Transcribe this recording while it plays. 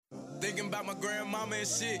Thinking about my grandmama and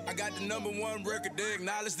shit. I got the #1 record, they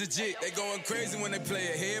acknowledge the jit. They going crazy when they play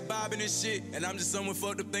it, head bobbing and shit. And I'm just someone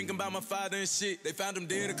fucked up thinking about my father and shit. They found him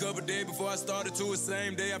dead a couple days before I started to the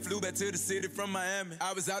same day. I flew back to the city from Miami.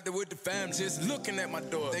 I was out there with the fam, just looking at my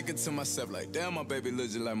door. Thinking to myself like, damn, my baby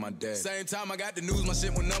looks just like my dad. Same time I got the news, my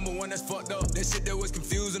shit went #1, that's fucked up. That shit that was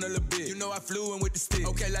confusing a little bit. You know I flew in with the stick.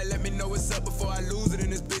 Okay, like let me know what's up before I lose it in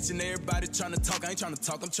this bitch. And everybody trying to talk, I ain't trying to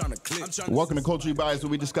talk, I'm trying to click. Welcome to Culture Bias, where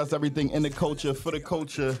we discuss everything in the culture, for the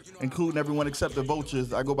culture, including everyone except the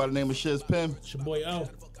vultures. I go by the name of Shiz Pim. It's your boy O.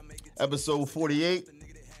 Episode 48.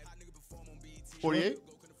 48? I think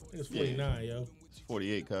it's 49, yo. It's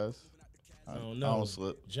 48, cuz. I don't know. I don't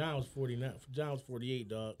slip. John was 49. John was 48,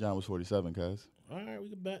 dog. John was 47, cuz. All right, we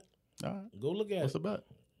can bet. All right. Go look at What's it. the bet?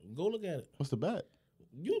 Go look at it. What's the bet?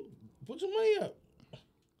 You put your money up.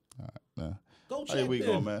 All right, man. Go check How we them.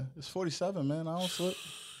 go, man? It's 47, man. I don't slip.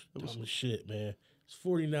 It was Dumb as shit, man. It's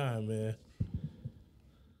 49, man.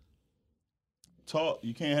 talk.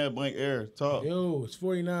 You can't have blank air. Talk. Yo, it's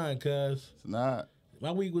 49, cuz. It's not.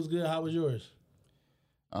 My week was good. How was yours?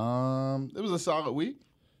 It was a solid week.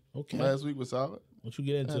 Okay. Last week was solid. What you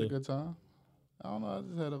get I had a into? good time. I don't know. I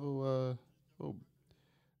just had a little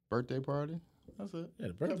birthday party. That's it. Yeah,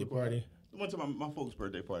 the birthday Kept it party. quiet. Went to my folks'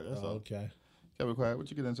 birthday party. That's Oh, all. okay. Kept it quiet. What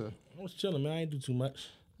you get into? I was chilling, man. I ain't do too much.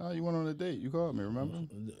 Oh, you went on a date. You called me, remember?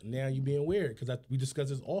 Now you being weird because we discussed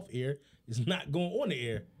this off air. It's not going on the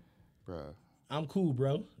air. Bruh. I'm cool,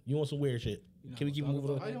 bro. You want some weird shit? Can we keep moving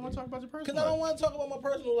Why you on? don't want to talk about your personal Because I don't life? want to talk about my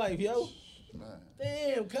personal life, yo. Man,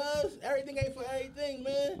 Damn, cuz. Everything ain't for everything,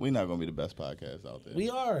 man. we not going to be the best podcast out there. We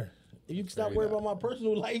are. If you can stop Very worrying not. about my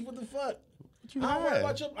personal life, what the fuck? What you I don't worry had?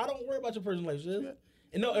 about your personal life, shit.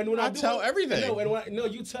 And no, and when I do tell it- everything. No, and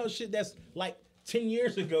when you tell shit that's like 10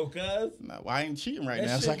 years ago, cuz. Nah, well, I ain't cheating right That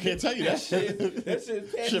now, so I shit- can't tell you that shit. That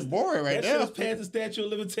shit past Shit boring right that now. shit's past the statute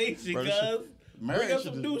of limitation, Bro, cuz. this shit- marriage Bring up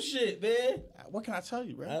should some just- new shit, man. What can I tell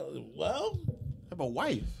you, bro? Well, I have a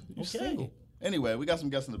wife. You Okay. single. Anyway, we got some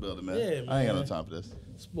guests in the building, man. Yeah, I ain't got man. no time for this.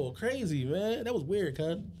 it's a little crazy, man. That was weird,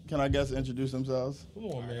 cuz. Can our guests introduce themselves? Come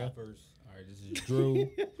on, All right, I man. first. All right, this is Drew.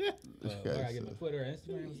 This I guy's, gotta get my Twitter or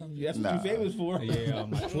Instagram or something. That's what Nah. you famous for. Yeah,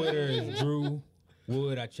 my Twitter is Drew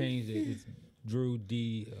Wood. I changed it. It's Drew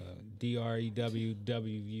DREWWUD.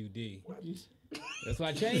 That's why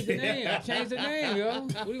I changed the name. I changed the name, yo.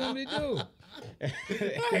 What do you want me to do? I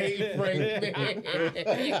hate Frank.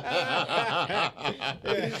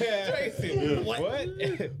 Tracy, what?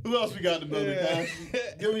 Who else we got in the building, guys?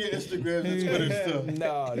 Give me your Instagram and Twitter stuff.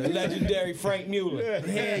 No, the legendary Frank Mueller.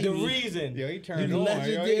 The reason. Yo, he turned The on.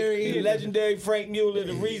 legendary- The legendary Frank Mueller,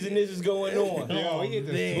 the reason this is going on. Yo, he hit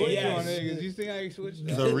the man, switch yes. on niggas. You see how he switched?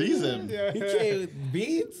 The reason. He came with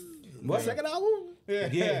beats? What, second album?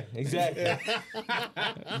 Yeah, exactly.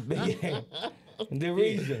 Yeah. The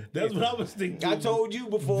reason. That's what I was thinking. I told you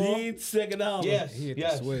before. Beats, second album. Yes, He hit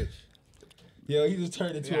yes. the switch. Yo, he just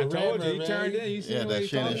turned into I a rapper, told you, he man. turned in. You see Yeah, the way that he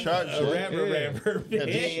Shannon talking? Sharp A shit. rapper, Yeah. rapper.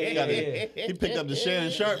 Yeah, he picked up the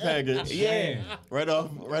Shannon Sharp package. Yeah. Right off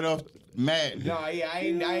Madden. No, yeah, I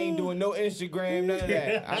ain't doing no Instagram, none of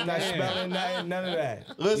that. I'm not spelling none of that.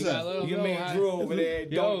 You gotta Listen, let 'em You know made how- Drew over there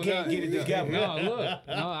can't get it together. No, look.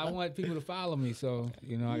 No, I want people to follow me, so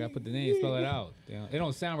I gotta put the name, spell it out. It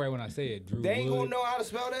don't sound right when I say it. Drew They ain't Wood. gonna know how to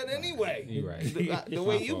spell that anyway. You right. The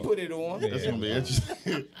way you put it on. that's gonna be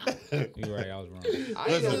interesting. You right. I was wrong. I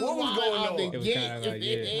didn't Listen. know what was going on. It was kind of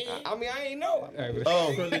like I mean, I ain't know. All right, but-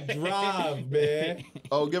 Oh, From the drive, man.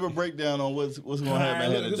 give a breakdown on what's going to All happen right,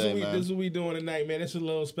 here look, today, this man. is what we doing tonight, man. It's a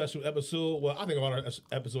little special episode. Well, I think all our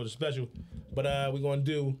episodes are special, but we're gonna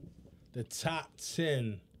do the top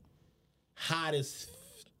 10 hottest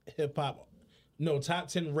hip hop, top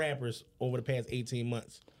 10 rappers over the past 18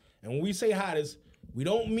 months. And when we say hottest, we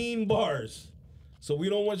don't mean bars. So we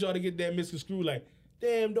don't want y'all to get that misconstrued. Like,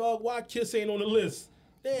 damn dog, why Kiss ain't on the list?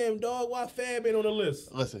 Damn dog, why Fab ain't on the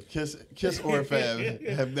list? Listen, Kiss or Fab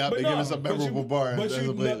have not been But giving some but memorable bars But as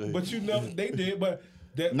you of know, lately. but you know they did. But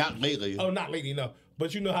that, Not lately. Oh, not lately, no.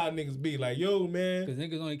 But you know how niggas be like, yo, man. Because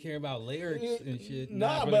niggas only care about lyrics and shit. Nah,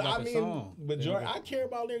 not really but about I the mean, song. majority, I care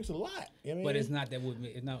about lyrics a lot. You know what I But mean? it's not that would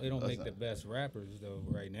make it don't make the best rappers though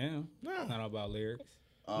right now. Nah. It's not all about lyrics.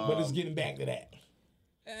 But it's getting back to that.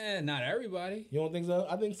 Not everybody. You don't think so?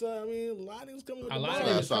 I think so. I mean, a lot of niggas coming with A the lot bars. of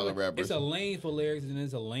Not it's solid rappers. It's a lane for lyrics and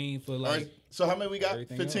it's a lane for All like. right, so how many we got?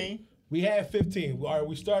 Everything 15? We had 15. All right,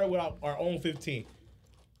 we started with our own 15.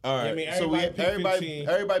 All right. I mean, so everybody picked 15.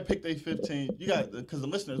 everybody picked their 15. You got because the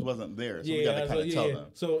listeners wasn't there, so we got to kind of tell them.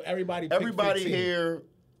 So everybody picked Everybody 15. here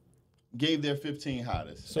gave their 15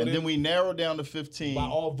 hottest, So and then- then we narrowed down to 15. by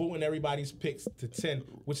all voting everybody's picks to 10,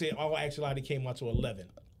 which in all actuality came out to 11.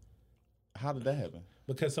 How did that happen?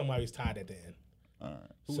 because somebody's tied at the end. All right.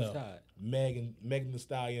 Who's tied? Megan Thee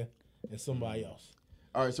Stallion and somebody else.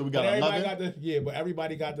 All right, so we But got everybody 11. but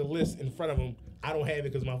everybody got the list in front of them. I don't have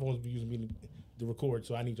it because my phone's using me to record,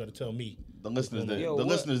 so I need y'all to tell me. The listeners didn't. Yo, The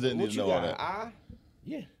what- listeners didn't what need to you know all got? that.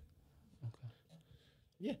 Yeah.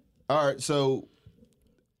 Yeah. All right, so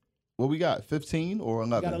what we got? 15 or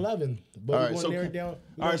 11? We got 11. But All we're right, going so to narrow it down.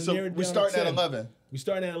 all right, so we starting at 11. We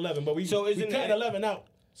starting at 11, but we isn't cut that- 11 out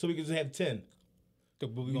so we can just have 10.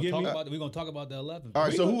 But we're get me? gonna talk about the 11. All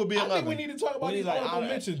right, so who would be I 11? think we need to talk about We these need, like, honorable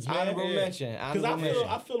mentions, man. honorable mention. Because Honorable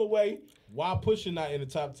I feel a way why Pusha not in the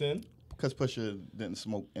top 10. Because Pusha didn't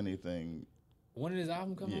smoke anything. When did his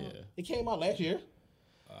album come Yeah. out? It came out last year.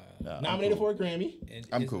 Nah, I'm Nominated cool. for a Grammy. And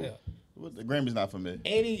I'm it's- cool. The Grammy's not for me.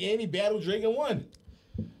 And he battled Drake and won.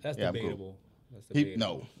 That's Yeah, I'm cool. debatable. That's He, debatable.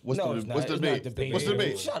 no. What's No, the it's not. what's the It's not debate? debatable. What's the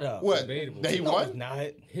debate? Shut up. What? Debatable. That he No, won? it's not.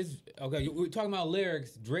 His we're talking about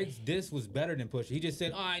lyrics. Drake's diss was better than Pusha. He just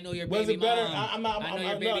said, "Oh, I know your Was baby it better? mom. I'm not. I know I'm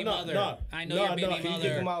your baby no, mother. no, I know no, your no. baby Can you mother."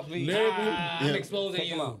 Kick him out, please. Lyrically, I'm Yeah. exposing Kick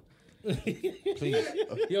him you. out. Please.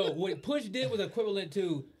 Yo, what Push did was equivalent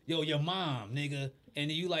to, yo, your mom, nigga. And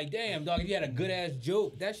then you like, damn, dog, if you had a good ass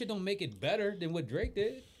joke, that shit don't make it better than what Drake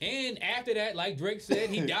did. And after that, like Drake said,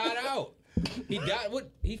 he died out.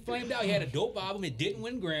 He flamed out. He had a dope album. It didn't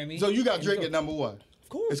win Grammy. So you got And Drake so- at number one. Of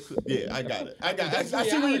course. Yeah, I got it. I That's see where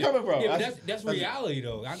you're reality. coming from. Yeah, I- but that's reality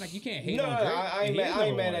though. I'm like, you can't hate No, on Drake. I ain't He mad. is I ain't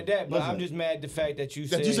number mad one. at that, but Listen. I'm just mad the fact that you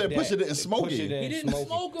That you said Pusha didn't smoke Pusha him. He didn't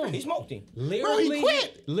smoke him. He smoked him. Lyrically,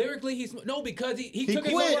 quit. Lyrically, no, because he took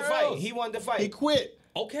quit. it somewhere Fight. else. He wanted to fight. He quit.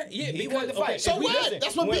 Okay, yeah, He because wanted to fight. okay, So if we- what? listen,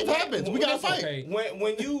 That's when beef happens. We gotta fight. Okay.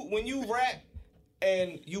 When you rap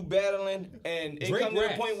and you battling and it Drake comes to the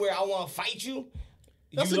raps. point where I want to fight you.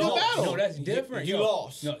 That's you a good lost. battle. No, that's different. You yo.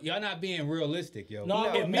 lost. No, y'all not being realistic, yo.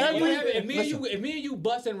 No, if me, every- if me and you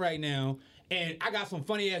busting right now, and I got some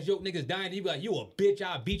funny ass joke niggas dying, you be like, you a bitch,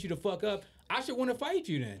 I'll beat you the fuck up. I should want to fight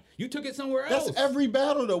you then. You took it somewhere else. That's every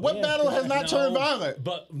battle though. What battle has not turned violent?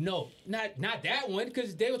 But no, not that one,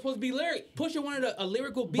 because they were supposed to be lyric. Pusha wanted a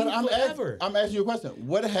lyrical beat But forever. I'm asking you a question.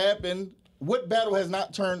 What happened? What battle has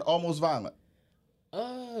not turned almost violent?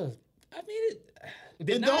 I mean,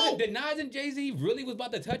 It don't. did Nas and Jay-Z really was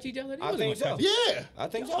about to touch each other? They I wasn't think gonna so. touch Yeah. I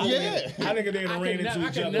think so. Yeah. I think they're I gonna ran could into not- I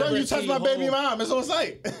each could other. never- Bro, you touched my see baby Hov- mom. It's on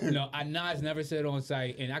site. No, Nas never said it on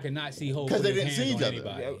site, and I could not see Hov 'Cause they putting his didn't see hands each on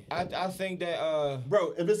other. anybody. I think that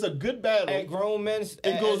Bro, if it's a good battle, at grown men,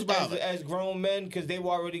 goes violent. as grown men, because they were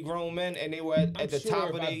already grown men and they were at the sure top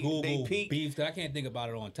if of I they Google peak. beef, 'cause I can't think about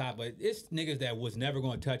it on top, but it's niggas that was never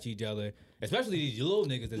going to touch each other, especially these little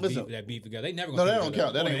niggas Listen. that beef together. They never no, going to that don't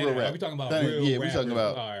count. That ain't real rap. We talking about That ain't- real Yeah, we rappers. talking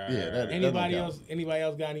about. All right, Yeah, all that right. Anybody don't else? count. Anybody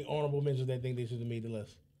else got any honorable mentions they think they should have made the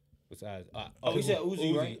list? Besides, Oh, he said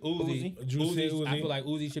Uzi, right? Uzi. Drew said I Uzi. feel like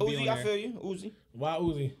Uzi should be on Uzi, there. I feel you. Uzi. Why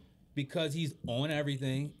Uzi? Because he's on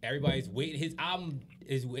everything. Everybody's waiting. His album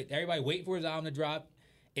is everybody waiting for his album to drop.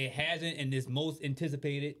 It hasn't, and it's most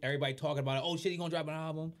anticipated. Everybody talking about it. Oh shit, he gonna drop an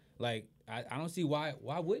album. Like I don't see why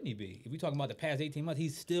wouldn't he be? If we talking about the past 18 months,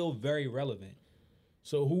 he's still very relevant.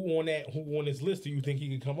 So who on this list do you think he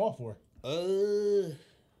could come off for?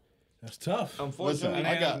 That's tough. Unfortunately, Listen,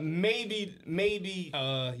 I got- maybe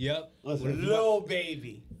Yep. Lil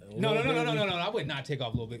Baby. No. I would not take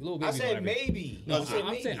off Lil Baby. Lil Baby. I said maybe. No, I said I'm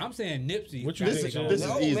maybe. saying Nipsey. What you I'd think, take Sean? off. This is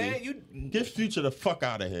No, easy. man, you. Get Future the fuck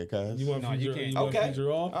out of here, cuz. You want No, you Future? can't. You want Okay.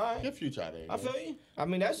 Future off? All right. Get Future out of here. I feel you. I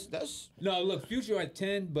mean, that's. No, look, Future at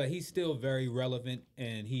 10, but he's still very relevant,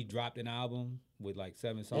 and he dropped an album with like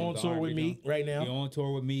 7 songs. On the tour R&B with Meek song. right now. He on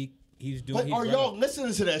tour with Meek. He's doing. But he's are y'all relevant.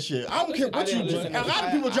 listening to that shit? I don't care I what you didn't do. listen A to lot it.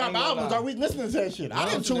 of people I drop ain't gonna albums. lie. Are we listening to that shit? I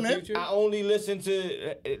didn't listen tune to in. Future. I only listen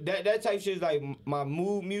to that type shit is like my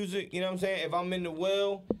mood music. You know what I'm saying? If I'm in the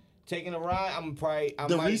well, taking a ride, I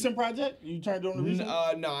The might, recent project? You turned on the recent? no,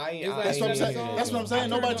 I ain't. It's like I That's what I'm ain't saying. listening to That's it. what I'm saying.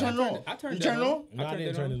 Nobody turned it on. I turned You that turned it on. on? No, I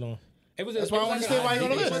didn't turn it on. It was. That's why I don't understand why you on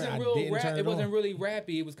the list. It wasn't I real didn't rap. turn It it wasn't on. really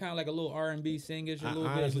rappy. It was kind of like a little R&B singish, a I little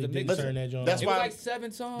bit. It was honestly a didn't mix. turn that joint That's It on. was why- like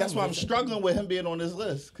 7 songs. That's why I'm struggling with him being on this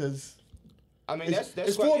list, because I mean, that's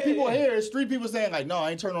it's what- 4 yeah, people yeah. here. It's 3 people saying, like, no,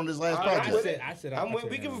 I ain't turned on this last I project. said- I I'm with,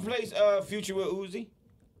 turned we it can on. replace Future with Uzi,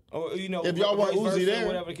 or you know, If y'all want vice Uzi versa, there.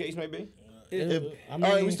 whatever the case may be. If, I all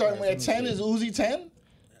right, we mean- starting at 10. Is Uzi 10?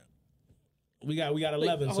 We got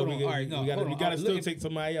 11, so hold we on. can, All right, no, we got hold we on. got to Look still at- take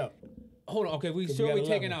somebody out. Hold on, okay. We we sure got we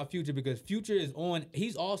 11. taking out Future because Future is on.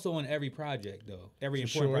 He's also on every project though. Every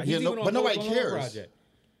For important sure. project. Yeah, He's no- even on but nobody Post Malone cares. Project.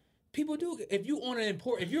 People do. If you're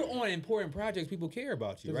on important projects, people care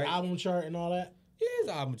about you, His right? album chart and all that. Yeah, his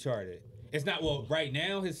album charted. It's not right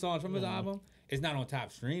now. His songs from his album. It's not on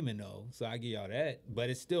top streaming though, so I give y'all that. But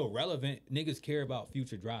it's still relevant. Niggas care about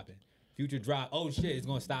Future dropping. Future drop. Oh shit, it's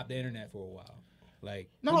gonna stop the internet for a while. Like,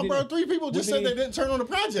 No, bro. 3 people just said did they didn't turn on the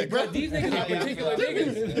project, bro. because these niggas are particular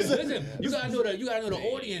niggas. Listen, you gotta know the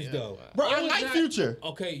audience though. Bro, I It was like not- Future.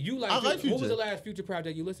 Okay, you like. I like Future. What was Future. the last Future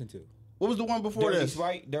project you listened to? What was the one before Dirty this?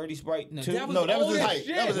 Dirty Sprite No, 2. that was No, that was old his as hype.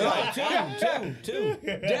 shit. That was his hype. Two.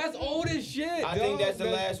 That's old as shit. I think dog. that's the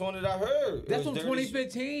last one that I heard. That's It from was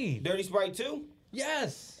 2015. Dirty Sprite 2?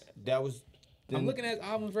 Yes. That was. I'm looking at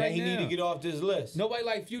albums that right he now. need to get off this list. Nobody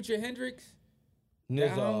like Future Hendrix.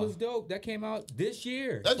 That Nizar. album was dope. That came out this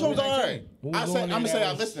year. That joint's all right. 2019. I'm gonna say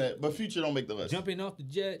I was- listen to it, but Future don't make the list. Jumping off the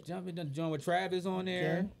jet, jumping on the joint with Travis on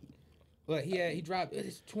there. But he dropped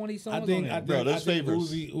it's 20 songs I think, on I there. think, Bro, I those think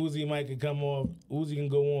favors. Uzi might could come on. Uzi can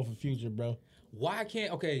go on for Future, bro. Why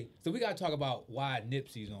can't so we gotta talk about why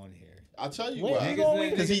Nipsey's on here. I'll tell you Wait, why. you going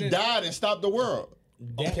with- Because he died and stopped the world.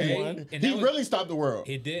 That Okay. one. And He that was- really stopped the world.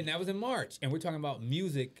 It did, and that was in March. And we're talking about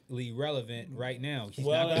musically relevant right now. He's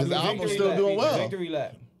Well, not his gonna be album's Victory still Lap doing either. well. Victory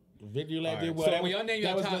Lap. Victory Lap All did right. well. So That when was- y'all name that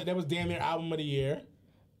your was top- that was damn near album of the year.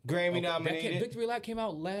 Grammy nominated. Victory Lap came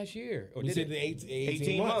out last year. Or We did said it? the 18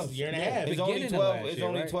 18 months. year and a Yeah, half. It's only Beginning of 12. last It's year,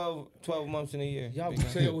 only right? 12 months in a year.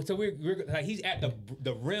 Y'all, so we're like he's at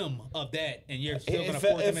the rim of that, and you're still It gonna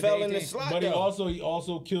fell- force it him fell into in the 18? slot. But he though.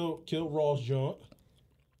 also killed Ross Joint.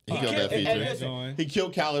 He killed that and feature. listen, He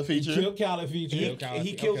killed Khaled feature. Killed Khaled feature.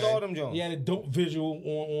 he killed Okay. all them Jones. He had a dope visual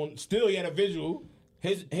on. Still, he had a visual.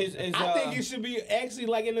 His I think he should be actually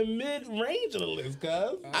like in the mid range of the list,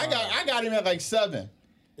 cuz. I got him at like 7.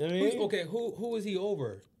 I mean, Who is he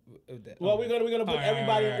over? well, we're gonna put All right,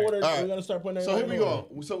 everybody all right, in order. all right. We're gonna start putting. So here everybody we in order.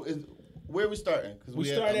 go. So where are we starting? Because We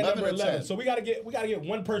had started at number or 11. 10. So we gotta get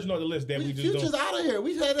one person on the list that we just Future's don't. out of here.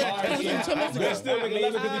 We've had that conversation 10 minutes That ago. still make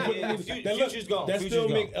 11 because we put Future's gone. That Future's still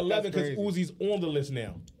gone. make 11 That's because Uzi's on the list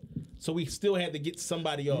now. So we still had to get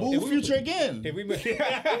somebody off. Move Future again. If we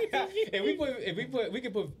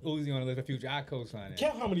could put Uzi on the list for Future, I co-sign it.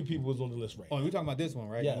 Count how many people was on the list right Oh, now. we're talking about this one,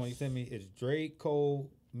 right? Yes. The one you sent me is Drake, Cole,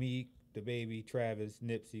 Meek, The Baby, Travis,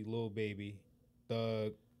 Nipsey, Lil Baby,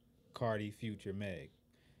 Thug, Cardi, Future, Meg.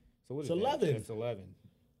 So what is It's 11. It's 11.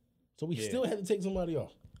 So we Yeah. still had to take somebody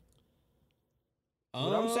off.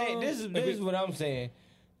 What I'm saying, this is what I'm saying.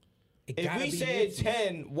 It If gotta we be said Nipsey.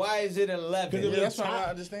 10, why is it 11? Because it was that's a why I tie.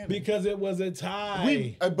 understand it. Because it was a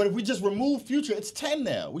tie. But if we just remove Future, it's 10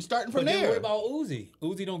 now. We starting from But then there. what about Uzi?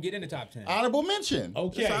 Uzi don't get in the top 10. Honorable mention.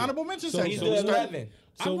 Okay. It's an honorable mention So section. He's so the we start- 11.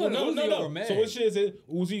 So I'm putting no. Uzi over Meg. So what shit is it?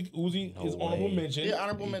 Uzi is honorable way. mention. Yeah,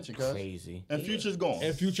 honorable mention, cuz. Crazy. And Future's gone.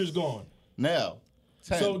 And Future's gone. Now,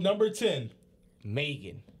 10. So number 10,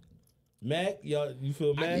 Megan. Mac. Y'all, you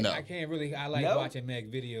feel Mac? No. I can't really. I like No? watching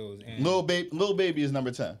Meg videos. And Lil Baby is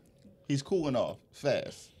number 10. He's cooling off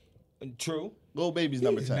fast. True. Lil Baby's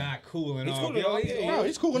number he's 10. not cooling He's off. cooling Yo, off, he's- yeah. Bro,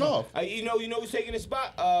 he's cooling off. You know who's taking his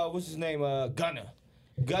spot? What's his name? Gunna.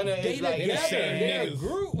 Gunna They is like together. same They're a niggas.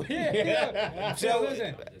 group. Yeah. So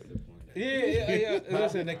listen. Yeah.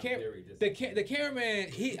 Listen, the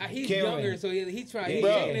cameraman, he's Cameraman. younger, so he's trying. He's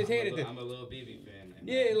Bro. shaking his head at this. I'm a little baby fan. And,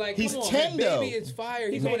 Yeah, like He's come on, 10 man. though. Baby is fire.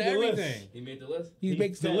 He's made on the list. everything. he made the list. He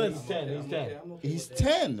makes the 10, list. He's 10. He's 10. He's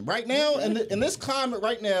 10. Right now, in this climate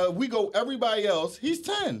right now, if we go everybody else, he's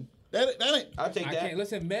 10. That ain't. I'll take I that. can't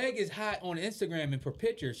listen. Meg is hot on Instagram and per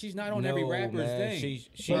picture. She's not on every No, rapper's man. thing.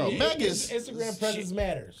 She Bro, Meg is. Instagram presence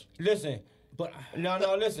matters. listen. but No,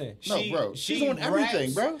 listen. No, bro. She's on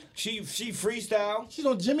everything, bro. She freestyle. She's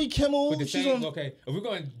on Jimmy Kimmel. with the She's same, on. okay, if we're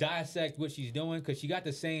going to dissect what she's doing, because she got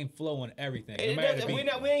the same flow on everything. No It matter the doesn't-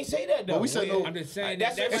 beat. we ain't say that though. Well, we said no- I'm just saying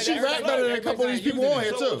That's that. what- And she rap better than a couple of these people on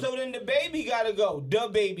here, too. So then the baby gotta go. The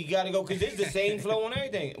baby gotta go because it's the same flow on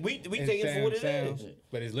everything. We take it for what it is.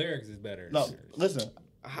 But his lyrics is better. No, listen.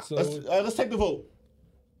 So Let's take the vote.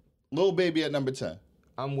 Lil Baby at number 10.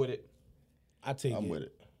 I'm with it. I take I'm it. with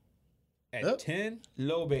it. At Yep. 10?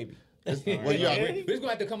 Low baby. Well, you agree? It's going to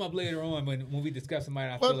have to come up later on when we discuss somebody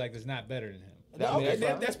I Well- feel like is not better than him. Okay, that's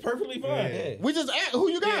fine. that's perfectly fine. Yeah. We just asked who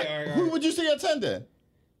you got. Yeah, all right, all Who right. would you see at 10 then?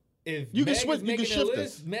 If You can Meg switch- is you making can the shift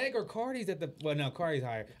list, this. Meg or Cardi's at the Cardi's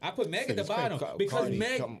higher. I put Meg at the It's crazy. bottom because Cardi,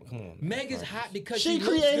 Meg come on, Meg is hot because She looks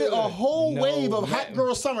created good. a whole No, wave of hot Meg-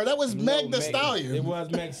 girl summer. That was Meg the Meg. Stallion. It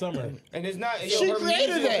was Meg Summer. And it's not. She her created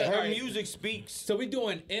music, that. Her Right. music speaks. So we're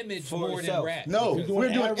doing image For more herself. than rap. No, Because- we're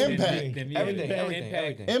doing everything. impact. Then, yeah, Everything, impact.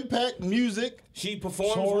 everything. Impact, music. She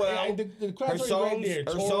performs Tori- well. the crowd Her is right songs, there. her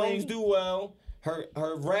Tori- songs do well. Her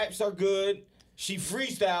raps are good. She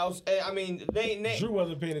freestyles. I mean, they Drew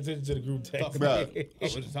wasn't paying attention to the group text. Bro,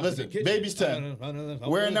 listen, Baby's 10.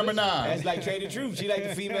 We're in number 9. That's like Trader Truth. She like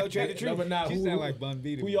the female Trader Truth. Number 9. She Who, sound like Bun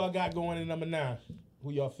B to who me. y'all got going in number 9?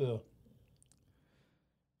 Who y'all feel?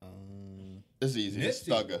 It's easy. It's Nipsey.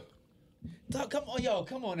 Thugger. Thug, come on,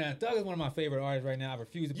 come on now. Thug is one of my favorite artists right now. I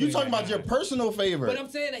refuse to. Put You him talking right about now. your personal favorite? But I'm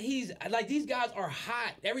saying that he's like these guys are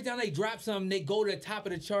hot. Every time they drop something, they go to the top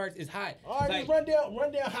of the charts. It's hot. All right, Like, just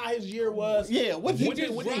run down how his year was. Yeah, what he he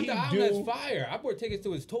just what dropped did the he album do? that's fire. I bought tickets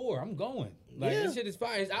to his tour. I'm going. Like Yeah. this shit is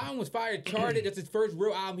fire. His album was fire. Charted. That's his first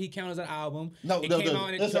real album. He counted as an album. No, it no, came no. out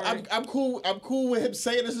and it Listen, charted. I'm cool. I'm cool with him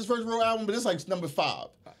saying this is his first real album, but it's like number 5.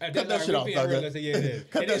 Cut that shit off, Yeah, Thugger. it is.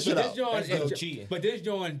 Cut It that is, shit but out. this joint That's no is- cheating. But this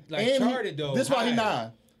joint like And charted though. This why he high.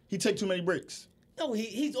 9. He take too many breaks. No,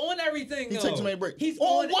 he's on everything. He though. take too many breaks. He's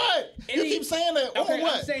on on what? and You he- keep saying that. Okay, On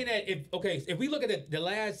what? I'm saying that if we look at the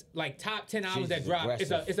last like top 10 albums that Jesus, dropped,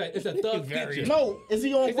 it's a Thug Very- feature. No, is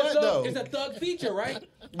he on It's what a thug, though? It's a Thug feature, right?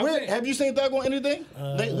 I'm Where, saying- have you seen Thug on anything?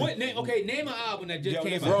 What name? Okay, name an album that just Yo,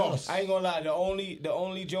 came listen, out. Ross. I ain't gonna lie. The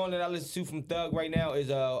only joint that I listen to from Thug right now is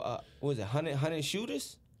what is it? 100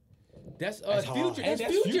 Shooters. That's hard. Future. Hey, That's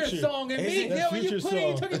that's Future Future. song and Is Meek. it? Yeah, That's when you Future put it, you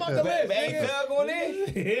song. took him out the list. Ain't nigga. Thug on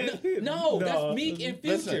there? No, that's Meek and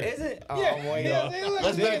Future. Listen. Is it? Oh, Yeah, boy, yeah, yo. see, look,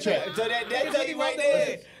 Let's nigga, backtrack. So that tell you right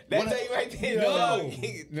there. That tell you right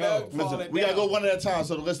there. No. Thug Listen, falling we gotta down. go one at a time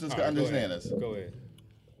so the listeners can All right, go understand ahead. us. Go ahead.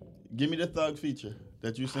 Give me the Thug feature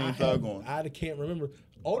that you seen Thug on. I can't remember.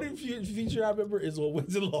 Only feature I remember is what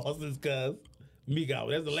Wins and Losses, cuz Meek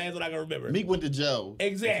album. That's the last one I can remember. Meek went to jail.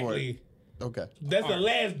 Exactly. before- Okay. That's the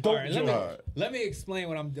last dope All right, let me, joint. let me explain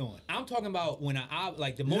what I'm doing. I'm talking about when an album,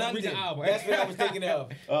 like the most London. recent album. That's what I was thinking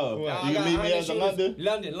of. Oh, Well, you I got meet me 100 as a Shooters.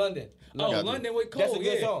 London? London. Oh, Got you. London with Cole. That's a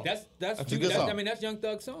good yeah. song. That's a good song. I mean, that's Young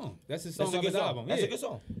Thug's song. That's his song That's a off good his song. album. That's yeah. a good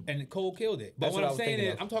song. And Cole killed it. But That's what what I I'm was saying thinking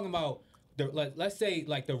is, of. I'm talking about let's say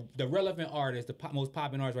like the relevant artists, the most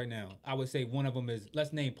popular artists right now. I would say one of them is,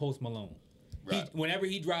 let's name Post Malone. Right. Whenever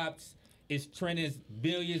he drops, it's trending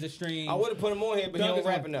billions of streams. I would have put him on here, but he Thug don't is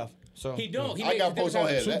rap on- enough. So He don't. He I makes got different Post on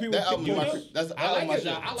types here. of- Two That people album, pick my, Post. that's I like my his.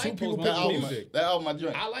 shit. I like Two Post people That pick Malone album, music. that album, my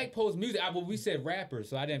joint. I like Post music. Well, we said rapper,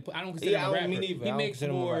 so I don't consider Yeah, him a I rapper. don't mean either. I He don't makes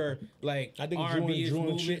consider him a more like I think R&B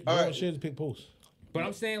Jordan movement. All right. should pick Post. But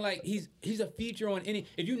I'm saying like he's a feature on any.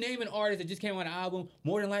 If you name an artist that just came out an album,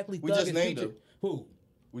 more than likely We Thug just is named featured. him. Who?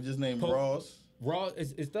 We just named Post. Ross. Raw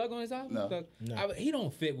is Thug on his album? No. Thug? No. He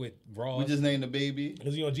don't fit with Raw. We just named the baby.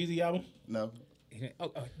 Is he on Jeezy album? No.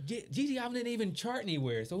 Jeezy album didn't even chart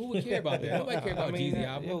anywhere, so who would care about that? Nobody care about Jeezy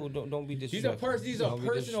album. Yo, don't be These are disrespectful. Don't be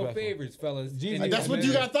personal disrespectful. favorites, fellas. Jeezy- And Like, That's what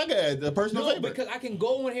you got Thug as, the personal No, favorite. because I can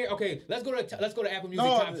go on here. Okay, let's go to Apple Music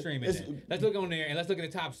No, top streaming. it's- Then. Let's look on there and let's look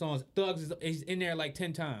at the top songs. Thugs is in there like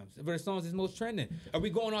 10 times. But the songs is most trending. Are we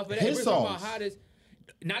going off of that? His We're talking about songs. hottest.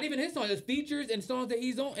 Not even his songs. It's features and songs that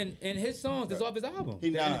he's on, and his songs that's off his album. He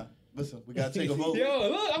nah. Listen, we gotta take a vote. Yo,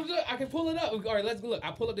 look, I can pull it up. All right, let's go look.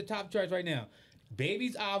 I pull up the top charts right now.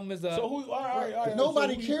 Baby's album is up. So who? All right.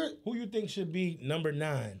 Nobody who cares. Who you think should be number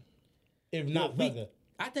 9, if not Thugger?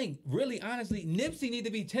 I think, really, honestly, Nipsey need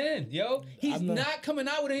to be 10, yo. He's I'm not- not coming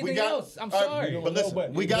out with We anything got. else. I'm all right, sorry. don't But know, listen,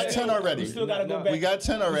 but- we got 10 already. You still gotta go No, back. We got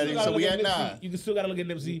 10 already, You still so we gotta at look 9. You still gotta look at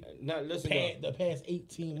Nipsey Now listen, though. the past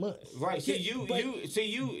 18 months. Right. See Yeah, you but- you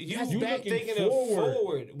That's you backing thinking forward. of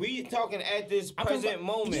forward. We talking at this I'm talking present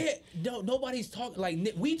about- moment. Yeah, no, nobody's talking like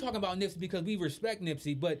we talking about Nipsey because we respect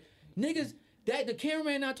Nipsey, but niggas. That the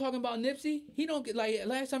cameraman not talking about Nipsey. He don't get like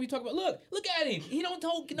last time he talked about. Look at him. He don't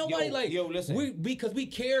talk nobody Yo, like. yo, listen. because we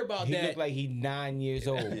care about He that. look like he 9 years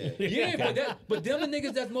old. yeah, but them the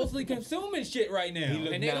niggas that's mostly consuming shit right now, He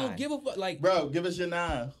look and they 9. don't give a fuck. Like, Bro, give us your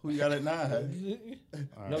 9. Who you got at 9?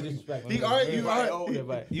 No disrespect. He already, you Everybody already, older,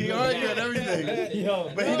 but you he look already 9. got everything.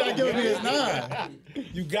 Yo, But he not giving me his 9.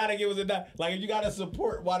 you gotta give us a 9. Like, if you gotta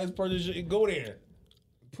support why this person should go there.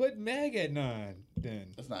 put Meg at 9. Then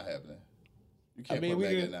That's not happening. You I can't mean, put we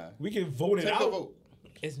Meg at can 9. we can vote it Take the out. vote.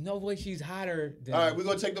 it's no way she's hotter than. All right, we're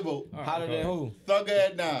gonna take the vote. Hotter than who? Thugger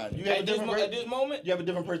at 9. You have a At this, different at this moment? You have a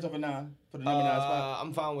different person for 9 for the number 9 spot.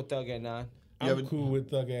 I'm fine with Thug at 9. Yeah, I'm but- cool with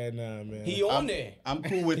Thugger at 9, man. He on there. I'm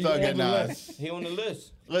cool with He Thugger on at the 9. list. He on the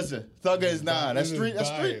list. Listen, Thugger is 9. That's This is street. That's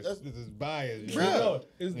street. biased. That's, This is biased. Bro. yo.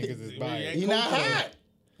 It's- Niggas is we biased. ain't he not coaching. hot.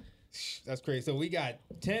 That's crazy. So we got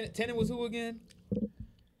 10 was who again?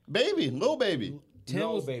 Baby, little baby. 10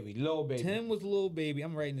 Lil was baby. Lil baby. 10 was Lil Baby.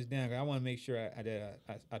 I'm writing this down because I want to make sure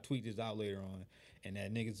I tweet this out later on, and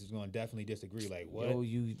that niggas is going to definitely disagree. Like what? Yo,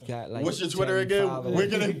 you got like. What's your Twitter 10 again? followers. Where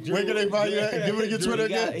can they find you at? Give me your Twitter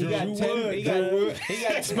He got again. 10. He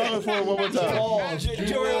got Spell it for him one more time.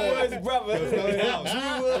 Jordan Woods' brother. Spell it out.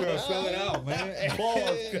 Yo, spell it out, man.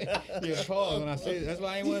 Pause. Yeah, pause when I say it. That's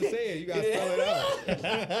why I ain't want to say it. You gotta spell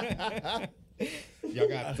it out. Y'all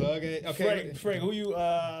got Thug in it. Okay. Frank, who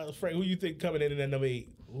you think coming in at number 8?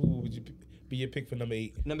 Who would you be your pick for number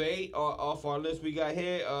 8? Number 8 off our list we got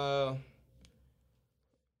here.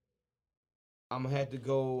 I'm gonna have to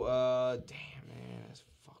go. Damn man, that's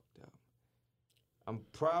fucked up. I'm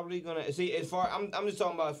probably gonna see as far. I'm just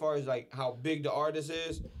talking about as far as like how big the artist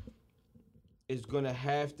is. It's gonna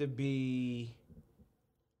have to be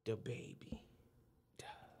the Baby.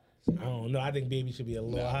 I don't know. I think Baby should be a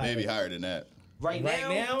little higher. Maybe higher than that. Right Right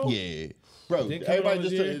now? Yeah. Bro, They come everybody out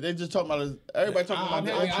just here. they just talking about everybody talking about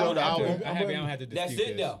the happy intro of the album. I'm happy I don't have to dispute That's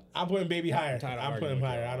it this. though. I'm putting Baby higher. tired of I'm putting him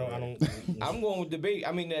arguing higher. with I y'all don't. I'm going with the Baby.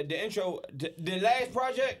 I mean the intro, the last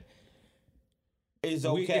project is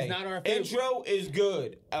okay. It's not our favorite. Intro is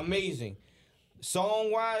good, amazing.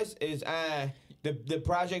 Song wise is the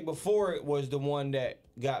project before it was the one that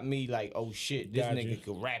got me like, oh shit, this Got nigga you.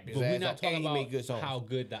 could rap his But ass we're not off and talking he about make good songs. how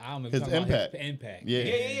good the album is. His We're talking about impact. His impact. Yeah.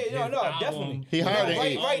 Yeah, no, His definitely. album- He higher than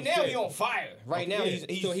right, eight. right now Shit. he on fire. Right now Yeah.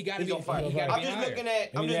 he's So he gotta he's be- on fire. he gotta I'm be just higher. looking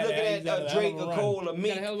at He's had a Drake, hell of a a Cole, run. or He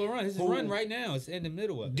Meek. got a hell of a run. This is who run right now. It's in the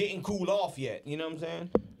middle of it. Didn't cool off yet. You know what I'm saying?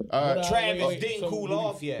 All right. Travis didn't cool who do you-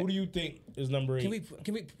 off yet. Who do you think is number 8?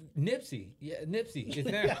 Can we Nipsey? Yeah, Nipsey is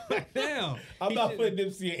now. now. I'm He not should- putting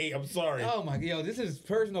Nipsey at 8. I'm sorry. Oh my god, yo, this is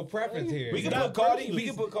personal preference here. We can Not put Cardi. personally. We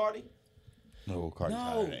can put Cardi. No, Cardi's No.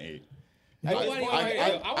 higher than 8. Nobody I-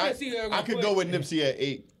 I want to see her. I could go with Nipsey at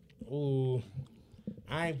 8. Ooh,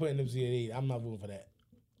 I ain't putting Nipsey at 8. I'm not voting for that.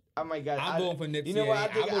 I might got. I'm going for Nipsey You know what? I at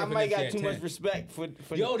eight. think I'm I going for might Nipsey got at too 10. much respect for.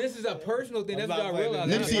 Yo, this is a personal thing. I'm That's what I not realize.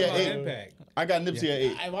 playing Nipsey at 8. Impact. I got Nipsey at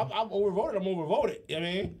 8. I'm overvoted. I'm overvoted. I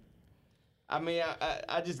mean, I mean,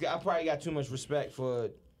 I probably got too much respect for,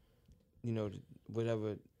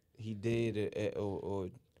 whatever he did or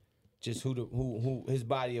just who his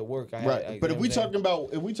body of work. Right. But if we talking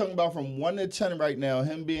about from 1 to 10 right now,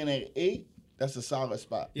 him being at 8, that's a solid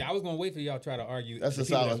spot. Yeah, I was gonna wait for y'all to try to argue. That's the a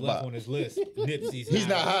people solid that's left spot. on this list. Nipsey's He's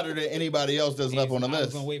not hotter than anybody else that's left on the I was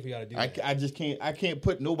list. gonna wait for y'all to do that. I just can't. I can't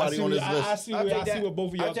put nobody on this I list. see where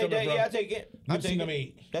both of y'all I'll take coming that. from. Yeah, I'll take it. I'll Nipsey take number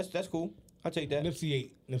it. 8. That's cool. I'll take that. Nipsey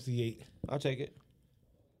 8. Nipsey 8. I'll take it.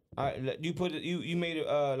 All right, you put it. You made it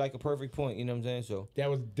like a perfect point. You know what I'm saying? So. That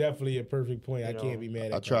was definitely a perfect point. I know, can't be mad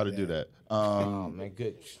at I'll try to do that. Oh man,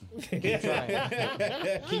 good. Keep trying.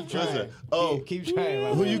 Keep trying. Listen, oh, Keep trying. my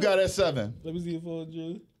who man. you got at 7? Let me see if I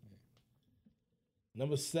Drew.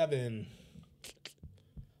 Number 7.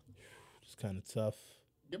 It's kind of tough.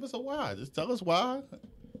 Give us a why. Just tell us why.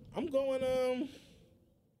 I'm going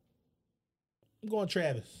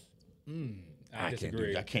Travis. I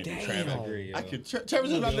disagree. I can't do I Travis. agree, yo. I can.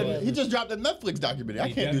 Travis is about to, he just dropped a Netflix documentary. I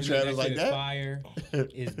He can't do definitely- Travis like shit is that. Fire.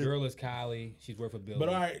 His girl is Kylie. She's worth a billion. But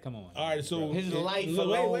all right, come on. All right, so His life wait,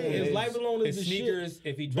 alone his is- life alone is His the sneakers. shit.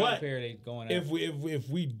 If he drop But a pair, they going out. If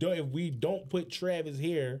we don't put Travis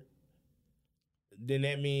here, then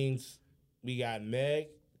that means we got Meg,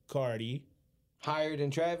 Cardi. Higher than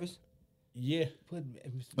Travis? Yeah, Put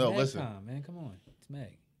No, Meg listen. Time, man. Come on, it's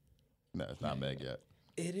Meg. No, it's not Meg yet.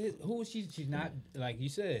 It is. Who is she? She's not like you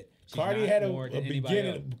said. She's Cardi not had a more than anybody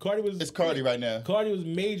else. beginning. Cardi was It's Cardi right now. Cardi was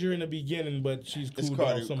major in the beginning, but she's It's cooled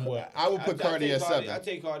Cardi. down somewhat. I would put Cardi at 7. I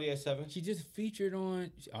take Cardi at 7. She just featured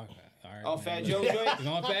on. Okay, all right. Oh, man. Fat Joe joint? It's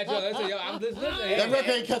on Fat Joe. That's it. Yo, I'm just listening. That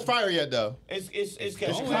record ain't catch fire yet though. It's going.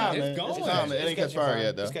 catching It's fire. going. It's coming. It ain't catch fire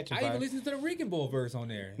yet though. It's catching I fire. even listened to the Rican Bull verse on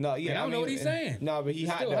there. No, yeah, And I don't know what he's saying. No, but he He's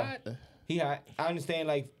hot still though. hot. He hot. I understand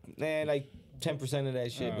like 10% of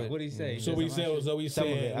that shit, but What did he say? So we said, Some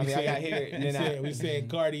of it. I mean, I got here and then we saying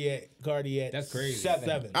Cardi at That's crazy.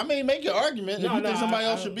 7. I mean, make your argument. No, if you no, think somebody I-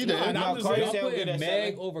 else should be there. no, No, I'm just Cardi saying- sound Y'all good putting at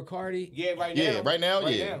Meg 7. over Cardi. Yeah, right now. Yeah, right now,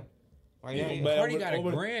 yeah. Right now, yeah. But Cardi over- got a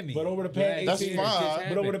over- Grammy. but over the past That's 18 fine.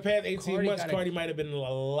 But over the past 18 Cardi months, got a- Cardi might have been a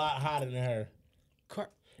lot hotter than her.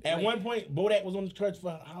 At one point, Bodak was on the church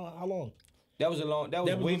for how long? That was a long. That was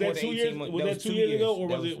That was- way was more that than 2 18 years? months. Was that 2 years ago, or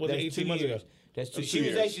was it 18 months ago? That's two. That's She 2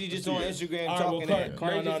 was years. actually just That's on 2 years. Instagram All right, well, talking. Cardi-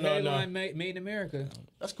 Cardi No, just no, no. headlined Made in America.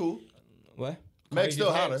 That's cool. What? Meg's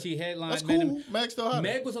still hotter. She headlined. That's Made in- cool. Meg's still hotter.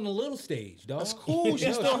 Meg was on a little stage, dog. That's cool. She's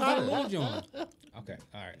Yo, still she was on a hotter. little joint. Okay,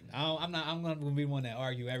 all right. I'm not gonna be one that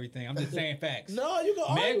argue everything. I'm just saying facts. No, you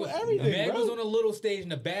can Meg, argue everything, Meg bro. was on a little stage in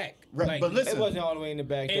the back. Right, Like, but listen. It wasn't all the way in the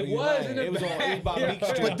back. It though, you was lying. in the It was on. It was by back. Meek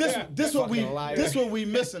Street. But this Fucking liar. what we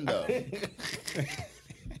missing though.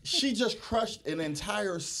 She just crushed an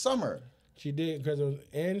entire summer. She did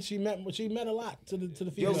and she met a lot to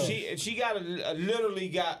the Yo, females. she got literally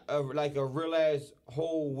got a real ass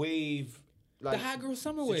whole wave. the Like, Hot Girl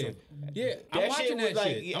Summer situation. Wave. Yeah, That I'm shit watching was that like,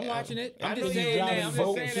 shit. yeah, I'm watching it. I I'm know just you saying driving that. I'm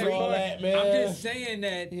votes just and saying all that. that, man. I'm just saying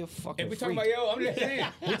that. You're a fucking If we're talking freak. about I'm just saying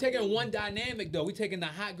we're taking one dynamic though. We're taking the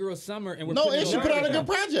Hot Girl Summer and we're No, putting and it she on put out a everything.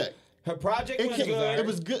 good project. Her project was It good.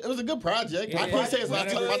 was good. It was a good project. I Yeah. can't say it's not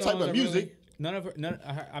None of her my type songs of are music. really- None of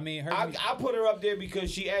her. I mean, her. I put her up there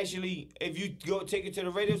because she actually, if you go take it to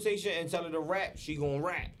the radio station and tell her to rap, she gonna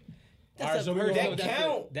rap. All right, so we're That gonna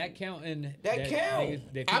count. That count and That count.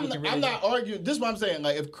 niggas- that people can I'm really- not arguing. This is what I'm saying.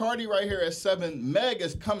 Like, if Cardi right here at 7, Meg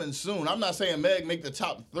is coming soon. I'm not saying Meg make the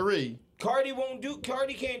top 3. Cardi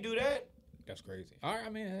can't do that. That's crazy. All right, I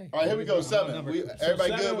mean, hey. All right, here we go. I'm 7. number-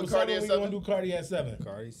 Everybody good with Cardi at We gonna 7? do Cardi at 7.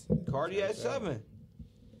 Cardi's. Cardi at 7.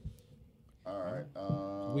 All right.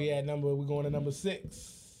 We're going to number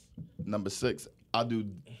 6. Number 6. I'll do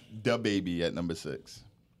Da Baby at number 6.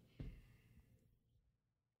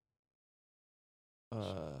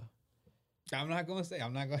 I'm not gonna say.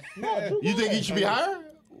 I'm not gonna. You think he should be higher?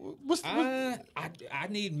 What's I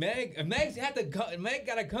need Meg. Meg's had to come. Meg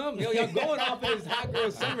gotta come. Yo, y'all going off of this hot girl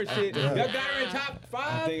summer shit. Y'all got her in top 5.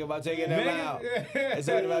 I'm thinking about taking them out. It's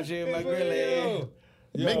talking about you and my Yo.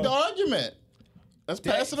 grill. make the argument? Let's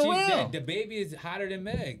pass it around. The baby is hotter than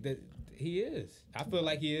Meg. He is. I feel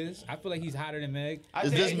like he is. I feel like he's hotter than Meg.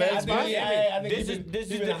 Is this Meg's spot? I think This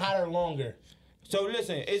he's is been the- hotter longer. So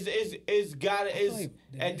listen, it's got feel like-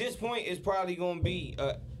 at this point it's probably gonna be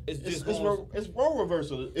it's just gonna, It's role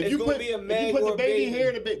reversal. If It's you gonna put, be a if Meg you put or the a baby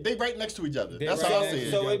baby. here, they right next to each other. They That's right how I next see to it.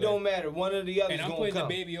 each so other. it don't matter. One of the others And I'm gonna putting come.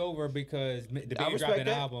 the baby over because the baby respect dropped an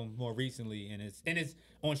that. album more recently, and it's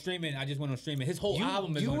on streaming. I just went on streaming. His whole You-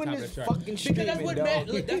 album is you on and top of this the chart. fucking Because that's streaming, what dog.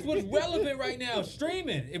 look, that's what's relevant right now.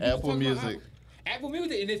 Streaming. If we was Apple talking about Music. Apple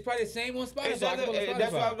Music, and it's probably the same on Spotify. It's other,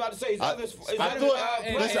 that's what I was about to say. It's I, others. It's I others, thought,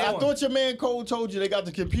 and- listen, I and- thought your man Cole told you they got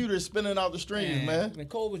the computer spinning out the streams, man.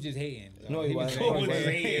 Cole was just hating. No, he wasn't. Cole was No, he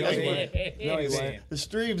hating. wasn't. No, he wasn't. The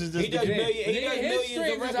streams is just He does the, million- he But does his millions of streams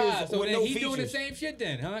is records high, so with then no he doing the features. same shit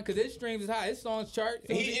then, huh? Because his streams is high. His songs chart.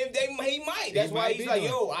 So He might. That's He why might he's be like,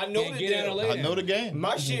 doing yo, it. I know Can't the get out of deal. late. I know the game.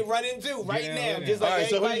 My shit running too right Yeah, now, yeah. just All like right,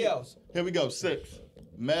 so everybody else. here we go. 6.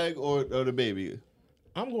 Meg or the baby?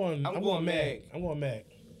 I'm going Meg. I'm going Meg.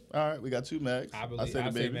 All right, we got 2 Megs. I say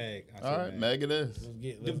the say baby. Meg. I say All right, Meg it is.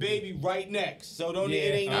 The baby right next. So don't Yeah.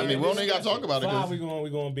 it ain't. I even mean, we a only got to talk discussion. about it. 5, 'cause we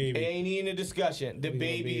going baby. It ain't even a discussion. The We gonna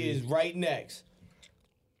baby be- is right next.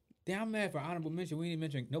 Damn, I'm mad for honorable mention. We didn't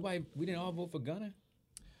mention nobody. We didn't all vote for Gunna.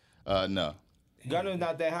 No. Gunna's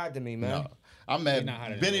not that hot to me, man. No. I'm mad. not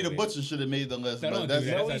hot Benny enough, the baby. Butcher should have made the list. Don't But do that's,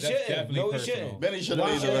 that. No, he That's shouldn't. definitely No, he personal. shouldn't. Benny should have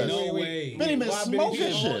Why made the should- list. No way. Benny been Why Benny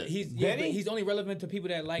smoking shouldn't? shit. He's only relevant to people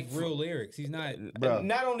that like real lyrics. He's not. Bruh.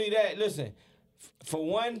 Not only that, listen. For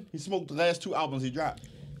one, He smoked the last 2 albums he dropped.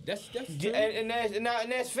 That's true. and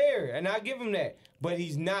that's fair, and I give him that. But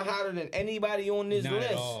he's not hotter than anybody on this Not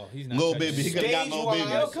list. at all. He's not. Lil touching Baby, he it. could have got Lil Baby.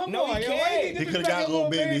 Stage-wise, Come no, on, he yo, why can't. you He could have got Lil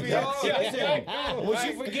Baby. Yo, listen, what you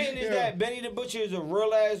Right? forgetting is that Benny the Butcher is a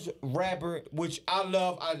real ass rapper, which I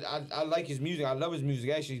love. I like his music. I love his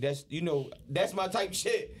music. Actually, that's my type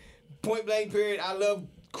shit. Point blank. Period. I love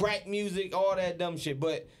crack music, all that dumb shit.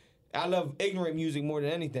 But I love ignorant music more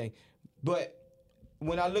than anything. But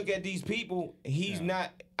when I look at these people, he's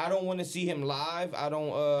not. I don't want to see him live. I don't.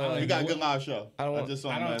 You got a good live show. I don't want- just saw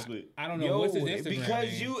him last week. I don't know Yo, what's his Instagram because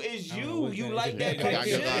name. you is I don't know you. what's You his like that Instagram type I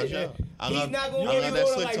of got live shit. show. I He's love- not I gonna love give that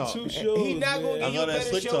you slick like talk. 2 shows. He's not gonna man. give you I a love that better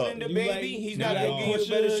slick show talk. than the You baby. like- He's you not like gonna give you a Pusha,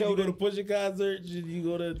 better show you go to than. Pusha concerts, you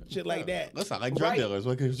go to shit like that. Listen, I like drug Right. dealers.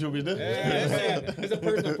 What could you be doing? It's a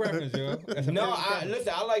personal preference, yo. That's a No, personal preference.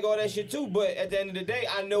 listen, I like all that shit too, but at the end of the day,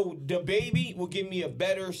 I know the baby will give me a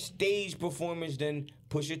better stage performance than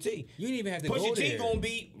Pusha T. You didn't even have to go Pusha T there. gonna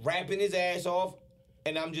be rapping his ass off,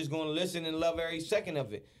 and I'm just gonna listen and love every second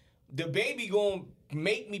of it. The baby gonna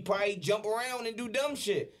make me probably jump around and do dumb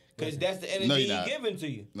shit. Cause that's the energy No, you're he's not. giving to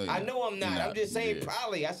you. No, you're I not. know I'm not. You're I'm not. just saying Yeah.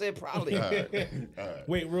 probably. I said probably. All right. All right.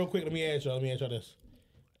 Wait, real quick, let me ask y'all this.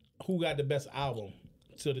 Who got the best album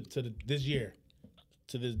to this year,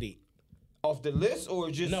 to this date? Off the list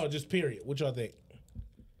or just No, just period. What y'all think?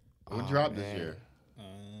 What dropped this year?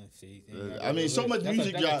 See, I mean, so much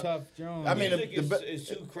music that's a dropped. tough joint. I mean, music the is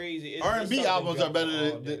too crazy. It's R&B something albums are dropping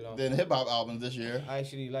better all day long. than hip hop albums this year. I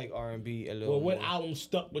actually like R&B a little Well, what more. album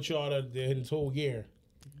stuck with y'all this whole year?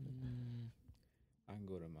 I can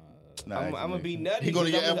go to my. Nah, I'm gonna be nutty. You go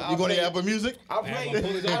to 'cause your I'll you go to your play- Apple Music? I play.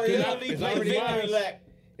 Apple Music. I literally It's play already Victory out. Lap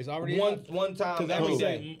It's already one out. one time 'Cause I every would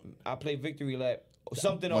day. say- I play Victory Lap.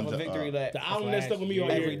 Something One off of time, Victory Lap. The album that stuck with me all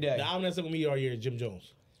Every year. day. The album that stuck with me all year is Jim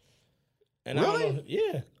Jones. And I Really? don't know,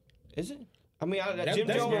 yeah. Is it? I mean, That's- Jim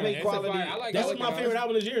that's Jones my- makes that's a quality. fire. I like That's that. my favorite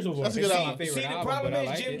album this year so far. That's a good album. favorite See, the album, problem but I is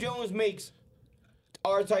like Jim it. Jones makes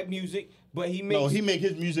R-type music, but he makes. No, he make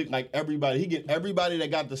his music like everybody. He get everybody that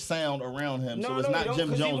got the sound around him. So it's he not don't, Jim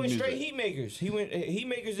 'cause Jones he went music. straight Heat Makers. He went Heat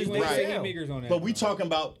Makers is He their went Right. Heat sound. Makers on that. But we talking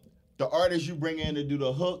about the artists you bring in to do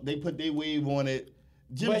the hook. They put their wave on it.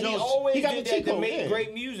 Jim But Jones, he always got did the that Chico, to make yeah.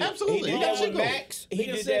 great music. Absolutely, He he did got that with Chico. Max. He Nigga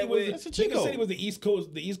did said that he was, with. That's a nigga Chico. said he was the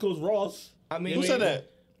East Coast Ross. I mean, Who said that?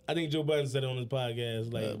 I think Joe Budden said it on his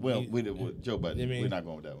podcast. Like, Well, we did with Joe Budden. You mean- We're not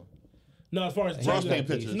going with that one. No, as far as Ross Taylor- paint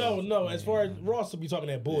pictures. No. As far as Ross will be talking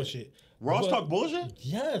that bullshit. Ross But- talk bullshit?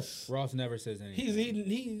 Yes. Ross never says anything.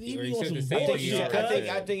 He Or be he on said some the same thing bullshit. he already cuz. said.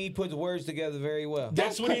 I think he puts words together very well.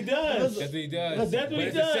 That's what he does. That's what he does. That's what he But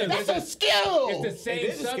it's the same- does. That's a skill. It's the It same is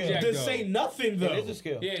a skill. subject, To though. say nothing though. It is a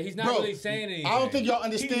skill. Yeah, he's not Bro, really saying anything. I don't think y'all He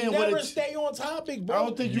understand what never it's. stay on topic, bro. I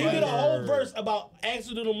don't think you He did a under- whole verse about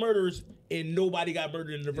accidental murders and nobody got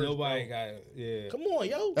murdered in the verse. Nobody bro. got yeah. Come on,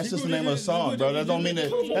 yo. That's just the name of the song, bro. That don't mean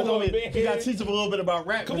that. Come That don't on, mean man. you gotta teach them a little bit about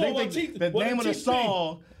rap. Come They on, think teach- the what name of the teach me?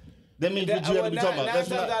 song. That means what you have to be talking about. Nine That's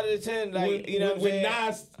times not. out of the 10, like, when, you know what I'm when saying?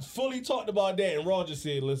 Nas fully talked about that and Raw just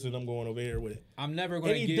said, "Listen, I'm going over here with it." I'm never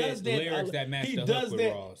going And to he get does that. lyrics that match he the does hook with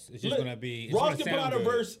that. Ross. It's just Look, going to be. It's Ross gonna can put sound out a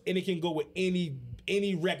good. verse and it can go with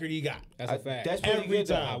any record he got. That's a fact. That's pretty Every good,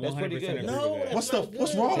 though. time. That's pretty 100% good. agree No, with that. What's that's the not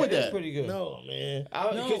what's good. wrong with That's that? pretty good. No, man.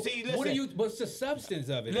 No, Cause see, listen. what are you? What's the substance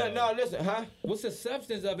of it? No, though? listen, huh? What's the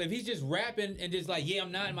substance of it? If he's just rapping and just like, yeah,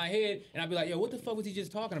 I'm not in my head, and I'd be like, yo, what the fuck was he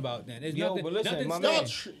just talking about? Then there's Yo, nothing. but listen, nothing my stuck.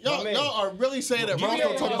 man. Y'all man. y'all are really saying that Give Ross me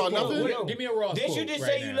don't a talk Ross about quote. nothing? Yo, Give me a Ross. Did you quote just right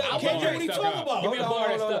say you now. love I want Kendrick? that What he stuck talking out. about? Give me a Hold on, bar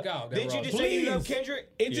that hold on. stuck out. that Did you Ross just quote. say you love Please. Kendrick?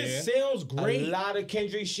 It just Yeah. sounds great. A lot of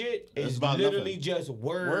Kendrick shit It's is about literally nothing. just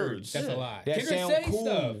words. That's a lie. That Kendrick sound say cool.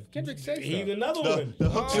 stuff. Kendrick say He's stuff. another The, one. the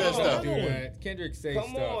hook says Oh, stuff. Don't do that. Kendrick say Come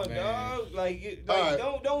stuff, on, man. dog. Like All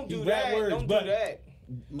right. don't do You rap that. words, Don't but- do that.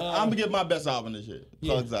 I'm gonna give my best album this shit.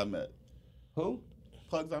 Yeah. Plugs I Met. Who?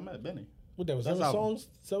 Plugs I Met. Benny. What that was? That's 7 album. songs?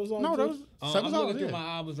 7 songs? No, that too? was I'm 7 looking songs. through Yeah. my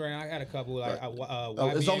albums right now. I got a couple. Like,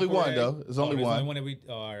 it's only one, though. It's only one. One that we.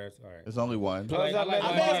 Oh, all right. It's only one. Plugs I Met.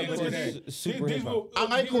 I'm YB asking and because Cordae. these- Super these hip hop. will- I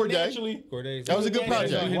like these will Cordae. naturally- Cordae. That was a good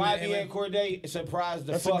project. Him YB and and Cordae surprised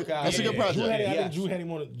the That's a fuck good- out. that's a of good me. project. Drew had, I Yes. think Drew had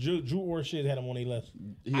him on. Drew or shit had him on their list.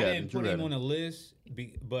 He I had didn't Drew put had him on the list,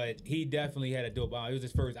 but he definitely had a dope album. It was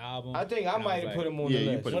his first album. I think I and might was have like, put him on Yeah, the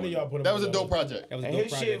you list. put One him of on. y'all put him That on was a the dope list. project. That was a And dope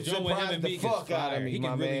his project. shit Joint with him surprised and the Meek is fuck out fire. of me, He my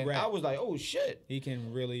can really man. rap. I was like, oh shit. He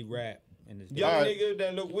can really rap in this. Young All right. nigga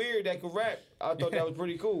that look weird that could rap. I thought that was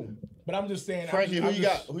pretty cool. But I'm just saying. Frankie, I'm who you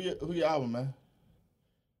just- got? Who your album, man?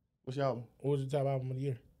 What's your album? What was your top album of the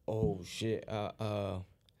year? Oh shit. Of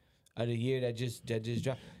the year that just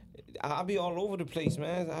dropped. I'll be all over the place,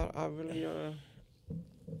 man. I really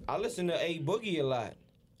I listen to A Boogie a lot.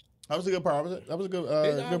 That was a good project. That was a good His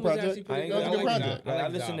good album was project. actually pretty That was a good good. I like project. his I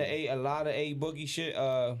album. listen to a lot of A Boogie shit.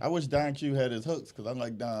 I wish Don Q had his hooks because I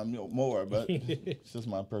like Don more, but it's just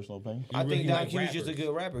my personal opinion. I really think Don like Q's just a rappers.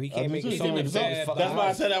 good rapper. He I can't do make too. a He song did himself. bad. Fuck That's out. why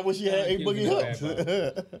I said I wish he had A Don Q's Boogie a good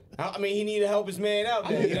hooks. I mean, he need to help his man out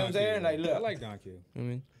there. You know what I'm saying? Like, look. I like Don Q. I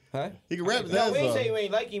mean, huh? He can rap his No, ass we ain't say off. you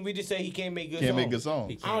ain't like him. We just say he can't make good Can't songs. make good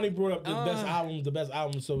songs. I only brought up the best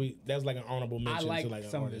album, so that's like an honorable I mention like to like an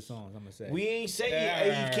some of his artist. songs. I'm gonna say. We ain't say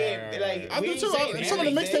he can't. Like, I we do ain't too. saying Some of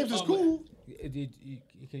the everything. mixtapes is cool.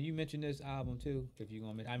 Can you mention this album too? If you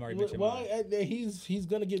gonna, I already mentioned Well, mine. he's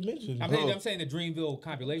gonna get mentioned. Oh. I'm saying the Dreamville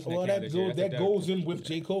compilation. Well, came out that this year. goes That's that a dope- goes in with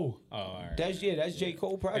J. Cole. Oh, all right. That's J.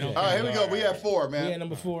 Cole project. don't- All right, here we go. We have 4, Yeah, man.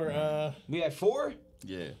 number 4. We had 4.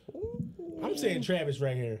 Yeah. I'm saying Travis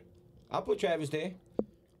right here. I put Travis there.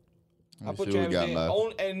 I Let me put see what we Travis got there.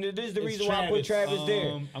 left. And it is the It's reason why I put Travis. Travis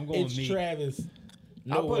there. I'm going It's Meek. Travis.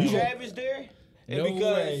 I put way. Travis there. And No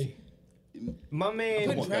because way. my man.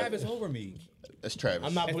 Put on, Travis over me. That's Travis.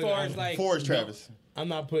 I'm not As putting. far as like, 4 is Travis. I'm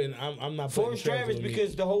not putting. I'm not putting Forrest Travis over me.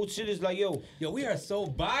 because the whole shit is like, yo, yo, we are so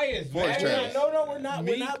biased, Forrest man. Travis. No, we're not.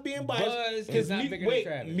 We're Meek, not being Buzz biased. is not Meek, bigger than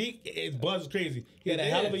Travis. Meek is Buzz is crazy. He had a It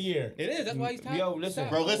hell of a is. year. It is. That's why he's top. Yo, listen,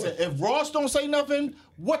 Bro, listen. If Ross don't say nothing,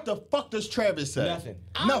 what the fuck does Travis say? Nothing.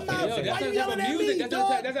 Nothing. I'm not- Yo, Why that's you the type yelling of at music. me, That's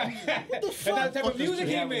dog? the type of fuck? music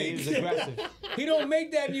he He's makes. aggressive. He don't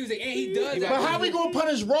make that music, and he does that. But how we gonna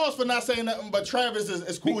punish Ross for not saying nothing? But Travis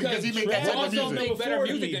is cool because he make that type of also music. make better Before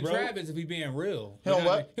music me, than bro. Travis if he's being real. He'll You know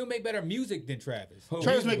what I what? mean? He'll make better music than Travis.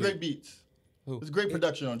 Travis make great beats. Who? There's great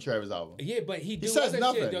production on Travis' album. Yeah, but he do says other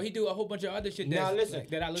nothing. shit though. He do a whole bunch of other shit. Now That's, listen,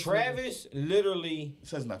 that I listen Travis literally It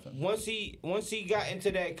says nothing. once he got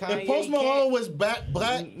into that Kanye. If Post Malone camp, was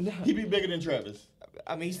black, he'd be bigger than Travis.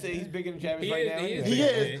 I mean, he's bigger than Travis He right is- now. he is anyway. He Yeah,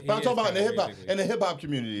 is. he But I'm is talking about in the hip hop basically. in the hip hop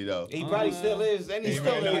community though. He probably still is, and he Hey,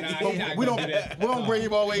 still man, is. nah, he's not We gonna do that. don't bring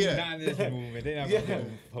him all the way He's in. not in this movement. They not Yeah. gonna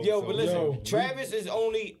move Post Yo, but over. listen, Yo, Travis is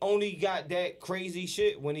only got that crazy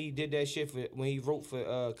shit when he did that shit when he wrote for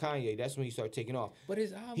Kanye. That's when he started taking off. But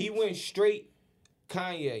his album, He went straight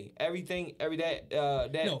Kanye. Everything, that.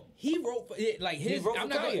 No, he wrote for it, like his. wrote I'm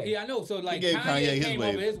for not gonna, Kanye. yeah, I know. So like gave Kanye his came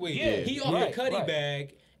wave. over his way. Yeah, he off right, the Cuddy right.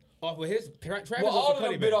 bag. Off of his Travis. Well, was all a of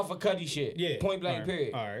them Cudi bit man. off of Cudi shit. Yeah. Point blank All right.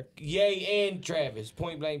 period. All right. Ye and Travis.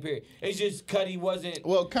 Point blank period. It's just Cudi wasn't.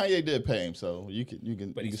 Well, Kanye did pay him, so you can.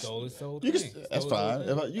 But you he can, stole his soul. You can. thing. That's Stole his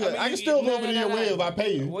fine. whole If thing. I can still go over to your wave if I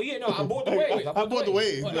pay you. Well, yeah, no, I bought the wave. I bought the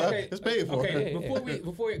wave. Well, okay. It's paid for. Okay,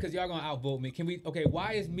 before, because y'all gonna outvote me. Can we? Okay,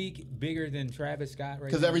 why is Meek bigger than Travis Scott right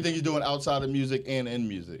Because now? everything he's doing outside of music and in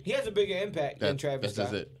music. He has a bigger impact than Travis That's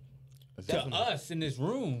Scott. it. To us in this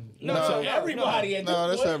room. No, everybody at this No,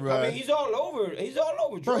 that's point. everybody. I mean, he's all over. He's all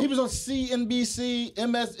over. Bro, Drew. he was on CNBC,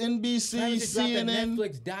 MSNBC, Travis just dropped a CNN.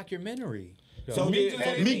 Netflix documentary. So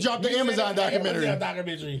Meek dropped the Amazon documentary.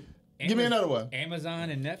 documentary. Give me another one.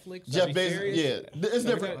 Amazon and Netflix. Jeff Are you Bezos. serious? Yeah, it's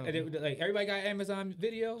different. Like everybody got Amazon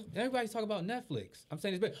Video. Everybody's talking about Netflix. I'm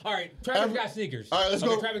saying this. All right, Travis got sneakers. All right, let's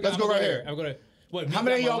go. Travis Let's got- go I'm right gonna- here. I'm gonna. What? How Meek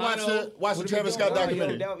many of got y'all watched Milano. the What are we Travis doing? Scott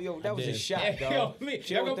documentary? That was a shot, dog. Yo, me, Shit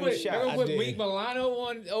they're within gonna a put, shot. they're gonna I put did. Meek Milano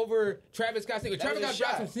on over Travis Scott sneakers. That Travis was a got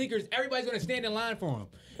dropped shot. some sneakers. Everybody's gonna stand in line for him.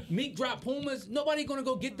 Meek dropped Pumas. Nobody gonna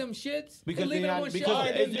go get them shits. Because They leave they it not- on because shelf.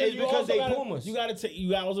 it's because they Pumas. You gotta take.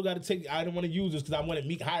 You also gotta take. I don't want to use this because I wanted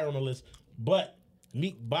Meek higher on the list, but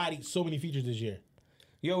Meek bodied so many features this year.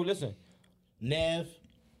 Yo, listen. Nev,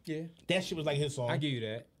 Yeah, that shit was like his song. I give you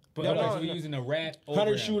that. But No, no, no, we're no. using a rap. over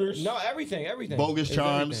 100 him. shooters. No, everything. Bogus It's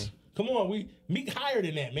Charms. everything. Come on, Meek higher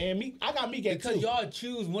than that, man. Meek, I got Meek at Because 2. y'all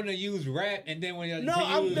choose when to use rap and then when y'all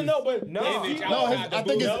No, use but No. image No, outside the I think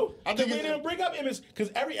booth. it's- no. I think we it's- didn't bring up image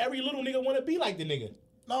because every little nigga want to be like the nigga.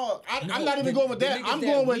 No, I'm No, not even the- going with the that. niggas I'm that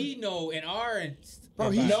going with. we know and are.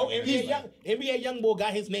 Bro, No, he's- NBA Youngboy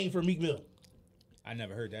got his name for Meek Mill. I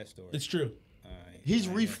never heard that story. It's true. He's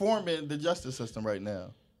reforming the justice system right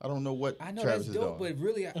now. I don't know what I know Travis that's is dope, doing. but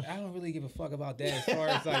really, I don't really give a fuck about that. As far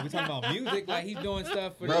as like we talking about music, like he's doing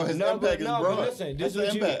stuff for Bro, the- his No, impact is but broad. listen, this That's is what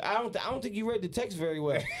the you. impact. I don't think you read the text very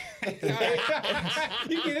well. You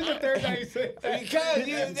get this the third time you said that.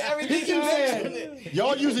 Because everything you mentioned.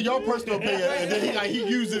 Y'all using your personal opinion, and then he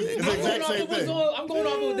uses the I'm going exact off same of what's thing. I'm going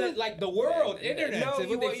off of that, like the world, internet. No, is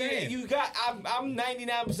what they saying. you got. I'm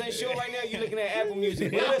 99% sure right now you're looking at Apple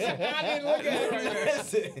Music. But listen, I didn't look at it.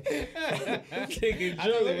 listen. I didn't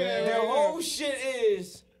look at The it. whole shit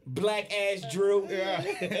is black ass Drew.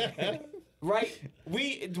 Right? When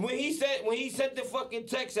he sent the fucking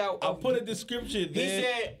text out. I'll put a description. He man.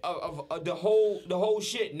 said of the whole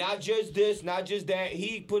shit, not just this, not just that.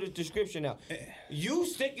 He put a description out. You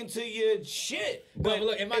sticking to your shit, But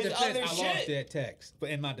look, in my it's defense, other I lost shit. that text. But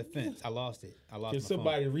in my defense, I lost it. I lost Can my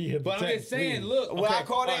somebody phone. read But I'm just saying, look. Well, I okay,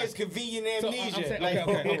 call that all as convenient So, amnesia. I'm saying, Like,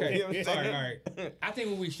 okay. you know what I'm saying? All right. I think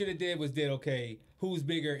what we should have did was okay, who's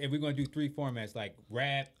bigger, and we're gonna do 3 formats like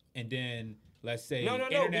rap and then let's say No,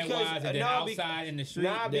 internet because wise and then outside in the street.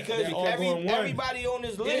 Nah, because all going one. everybody on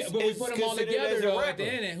this yeah, list but we is put them all considered together as a though rapper. at the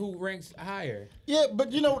end, and who ranks higher? Yeah,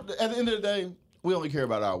 but you know, at the end of the day, we only care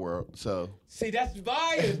about our world. So See, that's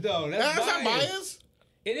biased though. That's not bias.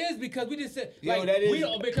 It is because we just said Yo, like that is we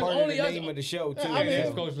don't because part only of the us. name of the show too. I mean,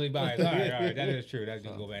 That's culturally biased. All right, that is true. That's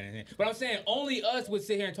gonna go back in here. But I'm saying only us would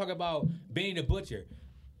sit here and talk about Benny the Butcher.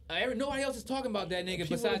 Nobody else is talking about that nigga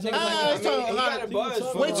besides niggas it's like talking he a lot got a of-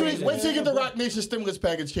 buzz for Wait till it. he get the Rock Nation stimulus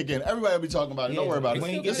package kick in. Everybody will be talking about it. Don't worry about it.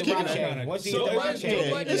 When he It's gets the kicking rock in. chain. Once he So get the rock it's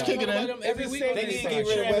chain. like- it's kicking in. Every week on They need this to side. get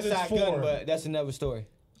rid of Travis West Side is 4. Gun, but that's another story.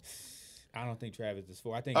 I don't think Travis is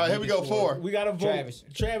 4. I think All right, here we go. Meek is 4. We got to vote. Travis.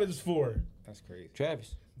 Travis is 4. That's crazy.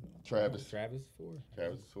 Travis. Travis. Travis 4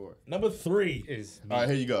 Travis is 4. Number 3. is All right,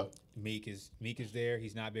 here you go. Meek is there.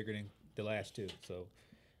 He's not bigger than the last 2. So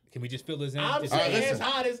can we just fill this in? I'm Just saying listen.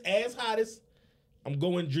 as hottest. I'm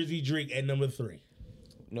going Drizzy Drake at number 3.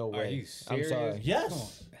 No way. Are you I'm serious? sorry.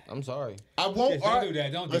 Yes. I'm sorry. I won't. Yes, all don't right. do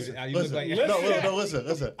that. Don't Listen, do that. You listen. look like No,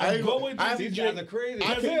 listen. I ain't go with I- Drizzy These guys are crazy. I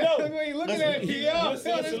Because can't- he know. Look at you looking Listen, at me. He- Yo,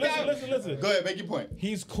 listen. Go ahead, make your point.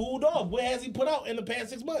 He's cooled off. What has he put out in the past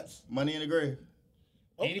 6 months? Money in the grave.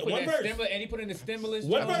 Oh, And he put one that verse. and he put in the stimulus.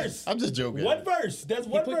 One joint. verse. I'm just joking. One verse. That's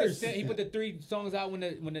He one put, verse. he put the 3 songs out when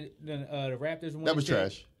the Raptors won. That was the shit.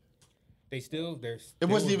 trash. They're It still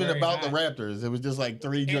wasn't even very about high. the Raptors. It was just like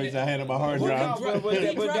 3 joints I had on my hard Well, drive. no, but He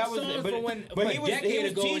that dropped was songs from when- but from he a was decade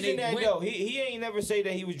ago when teasing they that went- though. He ain't never say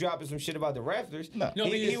that he was dropping some shit about the Raptors. No. No,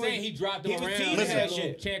 but He he's was- saying he dropped them he was around teasing that that little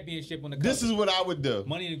shit. championship on the This cover. is what I would do.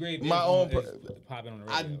 Money in the Grave. My is own popping on the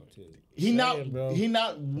I- radio too. He not Saying, bro. he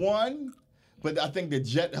not won, but I think the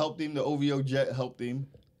Jet helped him. The OVO Jet helped him.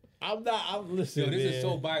 I'm Yo, listening. this is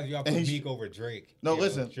so biased. Y'all put And he- Meek over Drake. No, Yo,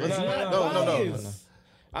 listen, Drake. listen. No. No.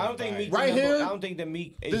 I don't think Meek. Right here- I don't think that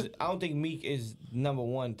Meek is. I don't think Meek is number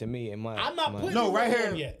 1 to me in my. I'm not putting No, him right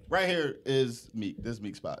on here. yet. Right here is Meek. This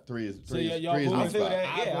Meek spot. 3 is So 3 y'all is 3 is vote- Meek I feel spot. that.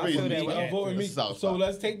 Yeah, I Three is feel that. Meek. way. I'm voting This Meek. is South So spot.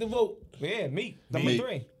 let's take the vote. Yeah, Meek number Meek.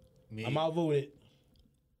 3. Meek. I'm outvoted.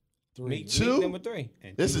 Meek, Two? Meek number 3.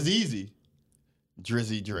 And This two- is easy.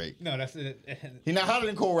 Drizzy Drake. No, that's it. He not hotter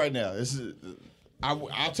than Cole right now. This is.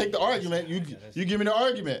 I'll take the argument. You give me the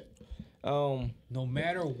argument. No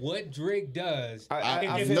matter what Drake does, I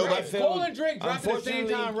if feel- nobody- I feel- Cole and Drake dropping at the same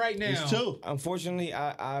unfortunately- time right now. It's two. Unfortunately,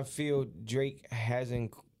 I feel Drake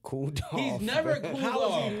hasn't cooled off. He's never cooled How is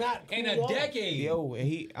off he not in cooled a off? decade. Yo,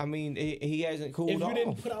 he hasn't cooled If off. you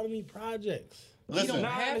didn't put out any projects, Listen, No,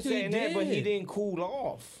 I have to, understand he that, but he did. didn't cool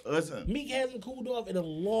off. listen. Meek hasn't cooled off in a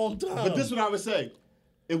long time. But this is what I would say.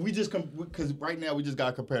 If we just because right now we just got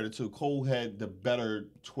to compare the two. Cole had the better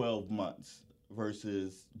 12 months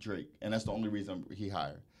versus Drake, and that's the only reason he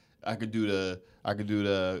higher. I could do the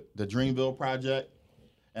Dreamville project,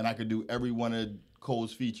 and I could do every one of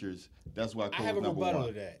Cole's features. That's why I Cole's have a number rebuttal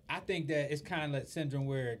one. to that. I think that it's kind of that syndrome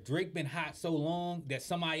where Drake been hot so long that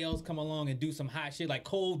somebody else come along and do some hot shit. Like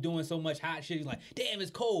Cole doing so much hot shit. He's like, damn,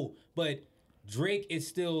 it's Cole. But Drake is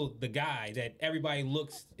still the guy that everybody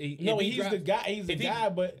looks. No, he's the guy. He's the guy,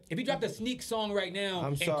 but if he dropped a sneak song right now I'm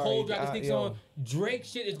and sorry, Cole dropped a sneak yo. song, Drake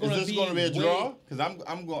shit is Is gonna this be going to be a way- draw? Because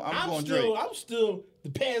I'm going Drake. I'm still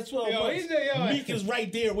the past 12 Yo, months. yo. Meek is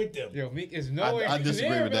right there with them. Yo, Meek is nowhere. I disagree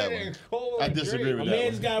near with that better one. than Cole I and disagree Drake. with My that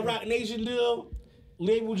man's one. got a Rock Nation deal,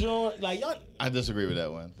 label joint. Like y'all, I disagree with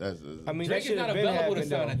that one. I mean, Drake that is not should have been available to happened,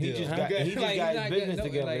 sign though. a He deal. just Like, got his he's not business getting-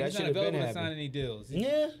 together. like, That he's should not have been available to sign happening. any deals.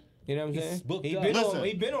 yeah. You know what I'm He's saying? booked He up. been Listen. on.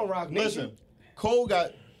 He been on Rock Nation. Listen, Cole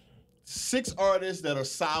got 6 artists that are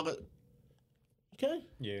solid. Okay.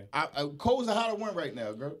 Yeah. Cole's a hotter one right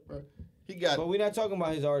now, bro. He got. But we're not talking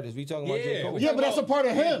about his artists. We talking about Yeah, J. Cole. we Yeah, talking but that's a about- part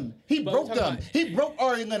of him. He But broke we're talking them. about- He broke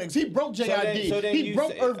Ari Lennox. He broke JID. so then He you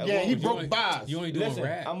broke say- Earth Gang. He well, broke Boz. You only doing Listen,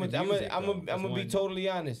 rap. I'm and music, though. That's gonna be one- totally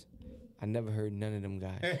honest. I never heard none of them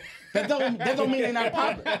guys. That don't mean they not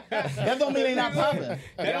popping. That don't mean they not popping.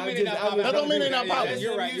 That don't mean they're not I'm popping. That don't mean they're not Yeah, popping.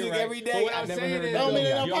 You're right. Music You're right. every day. But what I I'm never saying heard is, that. Don't mean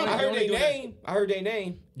they're not you popping. only- I you heard only their doing- name. I heard their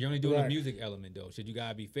name. You're only doing the Right. music element though. So you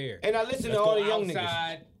gotta be fair. And I listen Let's to all go the young niggas.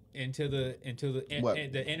 outside into the What?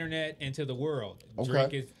 the internet, into the world. Okay.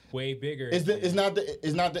 Drake is way bigger. It's not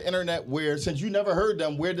the internet where, since you never heard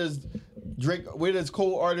them, where does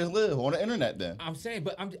Cole artists live on the internet then? I'm saying,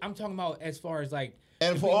 but I'm talking about as far as like.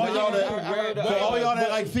 And if for we all look y'all at that where- for all y'all that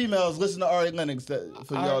like females, listen to Ari Lennox.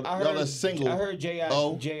 For y'all that's single. I heard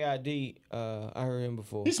Oh. JID. I heard him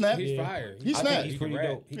before. He snapped. He's Yeah. fire. He snapped. He's can pretty rap.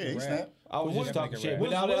 dope. He Yeah, can he rap. snapped. I was But just what- talking shit. nigga But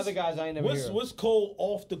rap. all the other guys I ain't never What's heard. what's Cole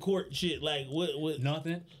off the court shit like? What?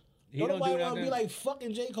 Nothing. He Don't don't nobody do want to nothing. be like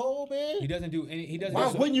fucking J Cole, man. He doesn't do any. He doesn't. Why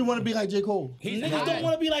wouldn't you want to be like J. Cole? He's Niggas hot. don't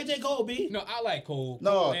want to be like J Cole, B. No, I like Cole. No.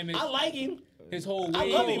 Cole and I like him. his whole I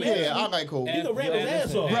way. love him, Yeah, I like Cole. He can rap his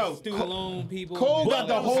ass off. Bro, Student loan people. Cole got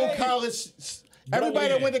the I'm whole saying- college. Everybody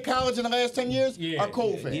that went to college in the last 10 years Yeah, are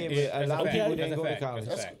Cole yeah, fans. Yeah, but Yeah, a that's lot a of fact. people That's didn't a go to fact. college.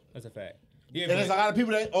 That's a fact. That's a fact. Yeah, And there's a but, lot of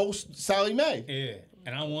people that owe Sally Mae. yeah,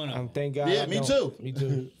 and I want to Thank God. Yeah, I me don't. too. Me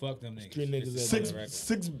too. fuck them niggas. Three niggas Just that on the record.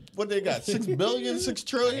 Six, what they got? 6 billion, 6 I hate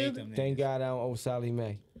trillion? them niggas. Thank God I don't owe Sally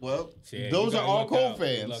Mae. Well, Yeah, those you are got all lucked Cole out. You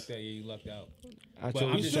fans. lucked out. Yeah, you lucked out. I But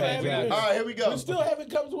told I'm you just still saying, haven't- All right, here we go. We still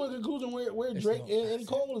haven't come to a conclusion where Drake and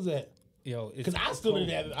Cole is at. Yo, Because I still didn't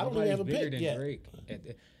have. I don't even have a Nobody's bigger pick than yet. Drake.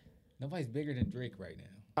 Nobody's bigger than Drake right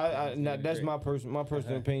now. That's Drake. my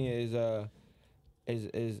personal opinion is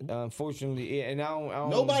unfortunately, and I don't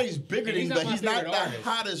Nobody's bigger than He's him, not but my he's not favorite the artist.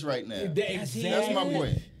 hottest right now. Exactly. That's my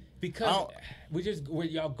point. Because we're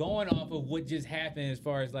y'all going off of what just happened as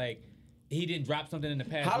far as like he didn't drop something in the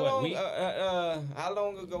past. How what, long? week? How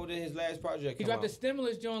long ago did his last project He come dropped out? the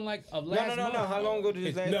stimulus joint like of No, last no. month. How long ago did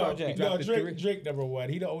his last No, project? no, dropped the three- Drake number one.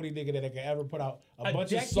 He the only nigga that can ever put out a A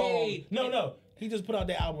bunch of songs. decade. No. He just put out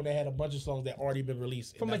that album that had a bunch of songs that already been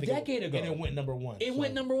released. From And I a think decade ago. And it went number one. It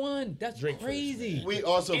went number one. That's Drake first. crazy. We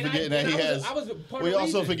also And forgetting that he has. I was part We of the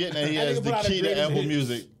also reason. forgetting that he That has nigga the put out the key to greatest Apple hits.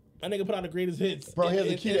 Music. That nigga put out the greatest hits. Bro, he has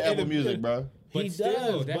the And- key to and- Apple Music, bro. But He still,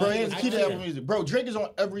 does, that's- Bro, he has the key to I- Apple Music. Bro, Drake is on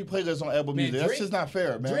every playlist on Apple Man, Music. That's Drake- just not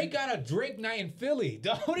fair, man. Drake got a Drake night in Philly.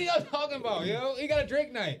 What are y'all talking about, yo? He got a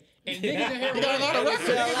Drake night. And niggas in here He got a lot of went.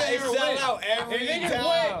 records. Niggas in here Sell went. out every And niggas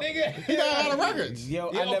time. went, nigga. He got a lot of records.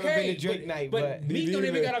 Yo, Yeah, I never okay, been to Drake night, but but Meek don't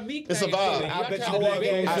even got a Meek It's a night in vibe. Philly. I Y'all bet trying you to walk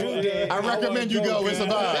make in it- Drew did. I recommend you go. It's a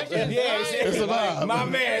That vibe. shit's Yeah, fire. It's a vibe. my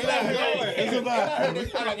man, left. It's a vibe.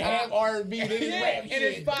 It's like half R&B, Yeah, niggas rap and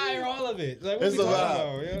it's shit. fire, all of it. Like, what It's we a talking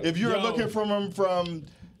vibe. about, yo? If you're Yo. looking from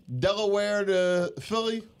Delaware to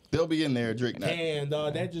Philly, they'll be in there, Drake night. And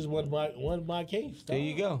that just won my case. There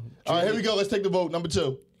you go. All right, here we go. Let's take the vote. Number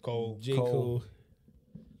 2. Cole. J. Cole. Cole.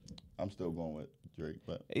 I'm still going with Drake,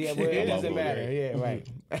 but Yeah, but it I'm doesn't on board. matter. Yeah, right.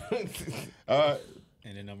 all right,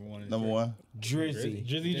 And then number one is number Drake. 1. Drizzy.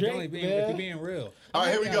 Drizzy It's only Drake, being, if man. you're being real. All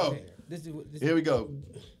right, here we go. This is Here we go.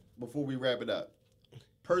 Before we wrap it up,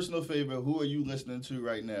 personal favorite. Who are you listening to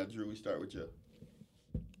right now, Drew? We start with you.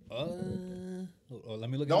 Let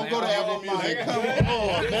me look. Don't at go to my Apple Music. Come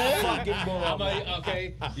on, man. Fucking boy.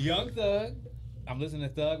 Okay, Young Thug. I'm listening to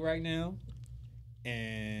Thug right now,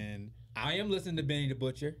 and I am listening to Benny the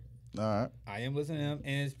Butcher. All right. I am listening to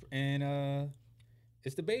him, and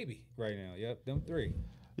it's the Baby right now. Yep, them three.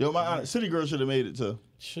 Yo, my City Girls should have made it too.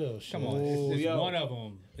 Chill. Come on, it's yo. one of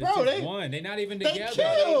them. It's Bro, just they- one. They're not even They together.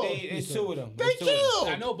 killed. It's two of them. They It's two of them. killed.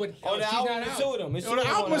 I know, but On the she's album, not it's out. two of them. It's On two the of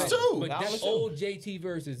them album, on it's the two. album. But The album that's is two. old JT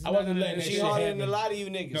verses. I wasn't letting that She shit harder happen. than a lot of you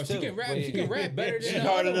niggas No, too. she can rap. But She can rap better than She the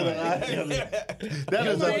harder other than one. That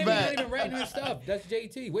is a Miami not fact. even writing her stuff. That's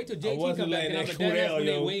JT. Wait till JT wasn't comes back letting and that I'm like, that's Cordell, when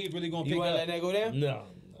they yo. wave really gonna You pick want to up. let that go down? No,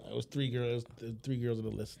 it was three girls. Three girls on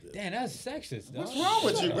the list. Damn, that's sexist. What's wrong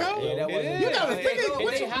with you, bro? Yeah, that It wasn't. is. You gotta Yeah, think yeah, of If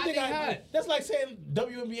what they you hot, they hot. That's like saying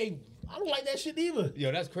WNBA. I don't like that shit either.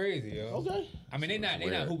 Yo, that's crazy, yo. Okay. I mean, they not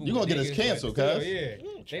weird. hooping. You gonna with get us niggas, canceled, but still, cuz.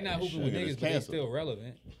 Yeah, they not hooping Should with get us niggas, but they canceled. still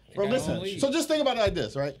relevant. They Bro, got listen. on lead. So just think about it like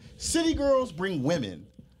this, right? City Girls bring women.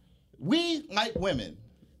 We like women.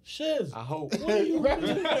 Shiz. I hope. What are you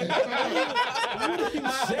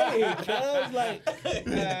saying, cuz?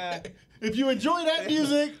 Like, If you enjoy that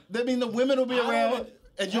music, that means the women will be around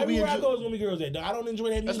and you'll be everywhere I enjoying. go is gonna be girls at. I don't enjoy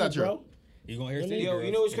that music, That's not true. bro. You gonna hear city Yo, girls?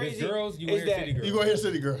 you know what's If it's crazy? girls, you Is gonna hear that- city girls. You gonna hear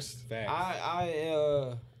City Girls. Facts.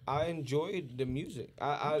 I enjoyed the music.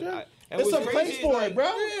 And It's what's a place crazy is, for like, it, bro.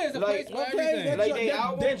 Yeah, it's a Like, place for Okay, everything. Like, they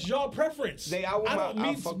album- that's your preference. They album, I don't,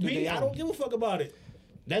 I fucked with they I album. don't give a fuck about it.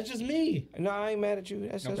 That's just me. No, I ain't mad at you.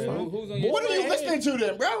 That's Okay, fine. who's on your What are you listening to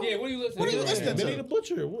then, bro? Yeah, what are you listening What are to? you listening Benny to? the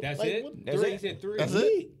Butcher. What- That's like, it? what- That's Three? it? You said three. That's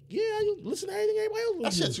it? Yeah, you listen to anything everybody else That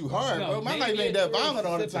listen shit to. too hard, No, bro. My name life me ain't that three violent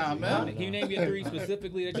all the time, specifically. man. Can you name me three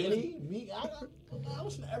specifically that you listen to? Me, I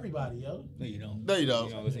listen to everybody, yo. No, you don't. No, you don't.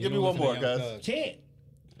 You don't listen- Give you me don't one listen to more, Young cuz. Thug. Can't.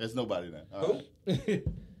 There's nobody then. All right.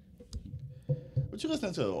 What you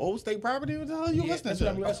listening to? Old State Property? What the hell are you listening That's what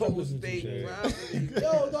I'm to? listening to. State shit. property.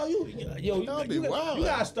 Yo, no, you Don't be wild. you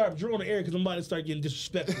gotta start drawing the air because I'm about to start getting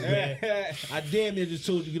disrespectful, man. I damn near just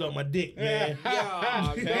told you to get off my dick, man.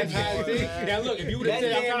 Yeah, That's how it is. Now look, if you would have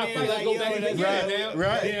That's said I'm trying to damn fight, let's near go back like, in yo, the that's game right, now.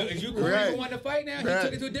 right, Yeah, if you right. even wanted to fight now, he Right.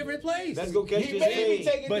 took it to a different place. Let's go catch He this made me fade.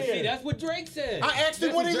 take it But there. see, that's what Drake said. I asked him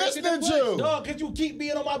That's what he Drake in the listening flesh. to. Dog, cause you keep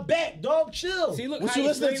being on my back, dog. Chill. See, look What how you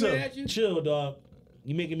he's listening screaming to? at you. Chill, dog.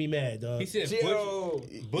 You making me mad, dog. He said Chill.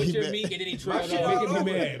 butcher He meat, and then he My trailed shit off. all making me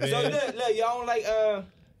over. mad, man. So look, y'all don't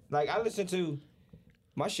like I listen to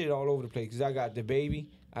my shit all over the place because I got the Baby,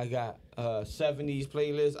 I got 70s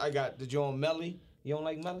playlist, I got the John Melly. You don't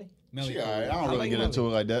like Melly? Melly She all right. I Ford. don't really like get Melly. into it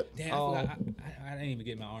like that. Damn, I didn't even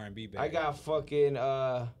get my R&B back. I got fucking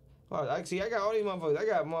I got all these motherfuckers. I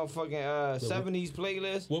got motherfucking 70s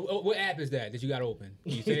playlist. What app is that you got open?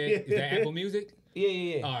 You said is that Apple Music?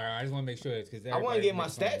 Yeah. All right, I just want to make sure it's because I want to get my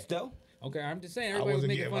stats though. Okay, I'm just saying everybody was wasn't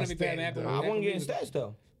making getting fun my of me for having stats, Apple. though. I Apple want to get Music. stats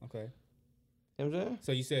though. Okay, You know what I'm saying?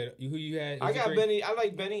 so you said who you had? I is it got Drake? Benny. I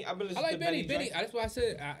like Benny. I've been I listening like to Benny. Benny. Benny. That's why I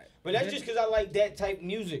said. But that's just because I like that type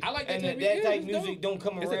music. I like that and type of that music. type It's music dope. don't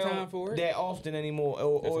come It's a time around for it. that often anymore, That's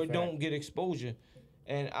a or it fact. don't get exposure.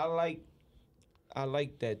 And I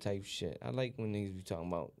like that type shit. I like when niggas be talking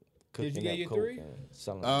about cooking Did you get up your coke three? and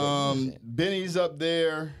selling dope and shit. Benny's up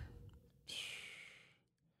there.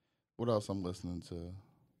 What else I'm listening to?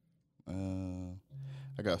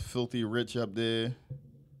 I got Filthy Rich up there.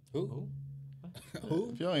 Who?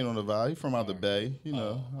 If y'all ain't on the vibe, he from out the Bay. You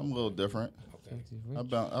know, I'm a little different. Okay.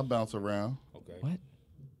 I bounce around. Okay. What?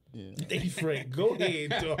 Yeah. Hey, Frank, go ahead,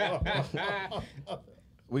 dog.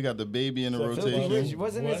 We got the Baby in the So Filthy rotation. Rich.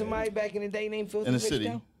 Wasn't there What? somebody back in the day named Filthy In the Rich city.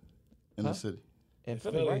 though? In Huh? the city. In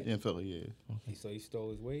Philly. Philly, right? In Philly, yeah. So he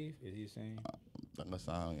stole his wave? Is he saying? Unless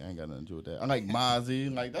I ain't got nothing to do with that. I like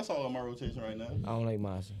Mozzie. Like, that's all on my rotation right now. I don't like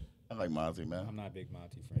Mozzie. I like Mozzie, man. I'm not a big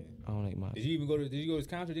Monty fan. I don't like Mozzie. Did you even go to? Did you go to his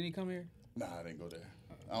concert? Didn't he come here? Nah, I didn't go there.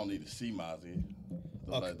 I don't need to see Mozzie.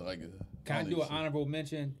 Okay. Can I do an honorable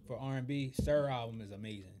mention for R&B? Sir album is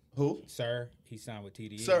amazing. Who? Sir, he signed with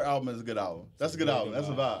TDE. Sir album is a good album. That's a good album. That's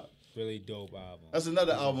a vibe. Really dope album. That's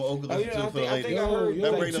another album Oak Oh, listen yeah, to I for the think I ladies. heard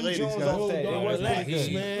That like bring the 2 ladies, Jones guys. off that. Dog, It was relax, pretty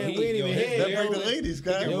good. man. We ain't even here. That bring the ladies, He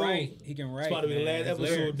guys. can Yo. write. He can write. It's about to be the man. last His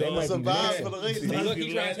episode, lyrics- dog. That's a Might be vibe mad. for the ladies. See, look,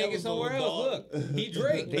 he Last trying to take it episode, somewhere else. dog. Look, he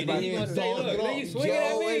Drake. They And then he about gonna to say, dog look, it look, off. he swinging Yo,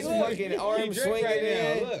 at me. it's Look, fucking he arm Drake swinging right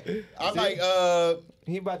in. now. Look. I like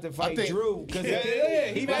He about to fight think- Drew. Cause Yeah,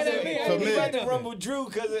 he he about mad at me. I to, ain't he do about to nothing. rumble Drew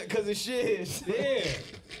cause of shit. Yeah.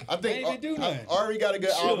 I think ain't even do nothing. Ari got a good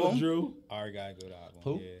Chill, album. Drew. Ari got a good album.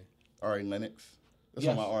 Who? Yeah. Ari Lennox. That's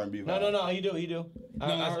Yes. on my R&B. No, he do. No,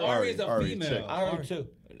 I heard, Ari is a Ari, female. chick. I heard too.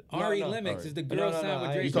 Ari No, no. Lennox Ari. is the No, girl no, signed with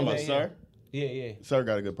I Drake. You talking about Yeah, Sir? Yeah. Sir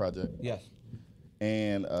got a good project. Yes.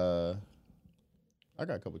 And I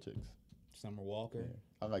got a couple chicks. Summer Walker.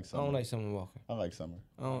 I like I Summer. don't like Summer Walker. I like Summer.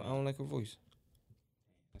 I don't like her voice.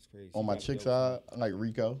 That's crazy. On my chick side, I like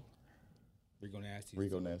Rico. Rico Nasty.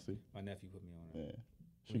 Rico Nasty. My nephew put me on her. Yeah.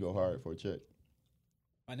 She go hard for a chick.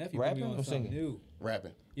 My nephew Rapping put me or on something singing? new.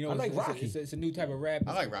 Rapping. You know, I like it's Rocky. It's a new type of rap.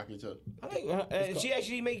 I like Rocky too. I like her. And she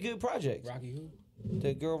actually make good projects. Rocky who?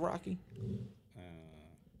 The girl Rocky. Uh,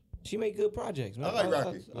 She make good projects, man. I like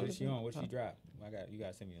Rocky. what is she on? What she dropped? You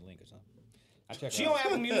gotta send me a link or something. I check. She on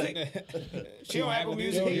Apple Music. She on Apple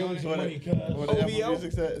Music. You owe me some money, cuz. What the Apple OVO?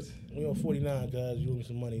 Music says. We on 49, guys. You owe me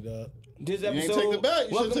some money, dog. This ain't episode. take the bet.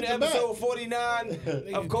 You Welcome should've to took the bet. episode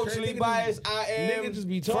 49 of Culturally Nigga Biased. I am Nigga just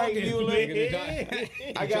be Frank talking. Mueller.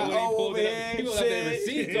 I got Joe ain't O pulled over it up. here. He pulled out the Sid.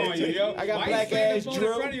 receipts on you, yo. I got Why black you sitting ass the phone Drew.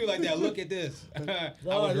 in front of you like that? Look at this. I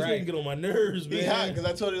Oh, was this right. nigga get on my nerves, He hot man. because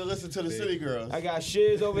I told you to listen to the City Girls. I got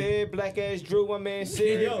Shiz over here. Black ass Drew. My man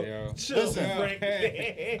Sid. Yo, Yo. chill, Listen. Frank.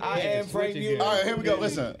 I am Frank switch Mueller. All right, here we go.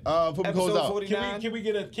 Listen, put the close Episode out. 49. Can we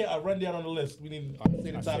get a rundown on the list? We need to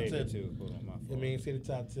say the I top saved 10. it too. Hold on, my I phone. mean, say the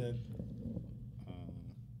top 10.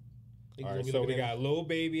 All right, so we got Lil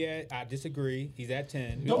Baby at. I disagree. He's at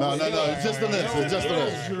 10. No, it's just the list. It's just the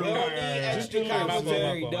list. We don't need extra My fault,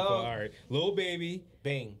 commentary, my fault. dog. All right, Lil Baby,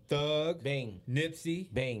 Bang. Thug, Bang. Nipsey,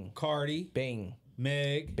 Bang. Cardi, Bang.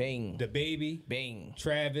 Meg, Bang. The Baby, Bang.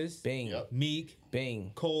 Travis, Bang. Yep. Meek,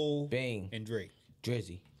 Bang. Cole, Bang. and Drake.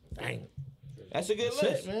 Drizzy. Dang. That's a good Shit,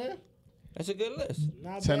 list. man. That's a good list.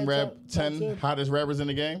 Not 10 bad rap, top 10 hottest rappers in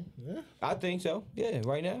the game. I think so. Yeah,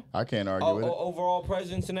 right now. I can't argue with it. Overall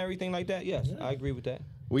presence and everything like that. Yes, I agree with that.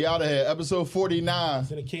 We out of here. Episode 49.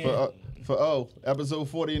 in the can. For episode Thanks for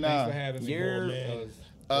 49. having me. You're- man.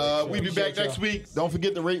 We be back next week. Don't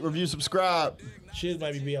forget to rate, review, subscribe. Shiz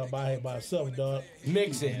might be out by herself, dog.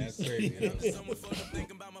 Mixing. That's crazy. Someone fucked up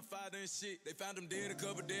thinking about my father and shit. They found him dead a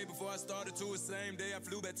couple days before I started to the same day. I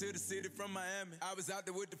flew back to the city from Miami. I was out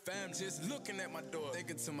there with the fam, just looking at my door,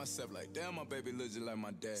 thinking to myself like, damn, my baby looks just like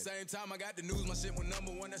my dad. Same time I got the news, my shit went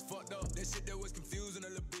 #1. That's fucked up. That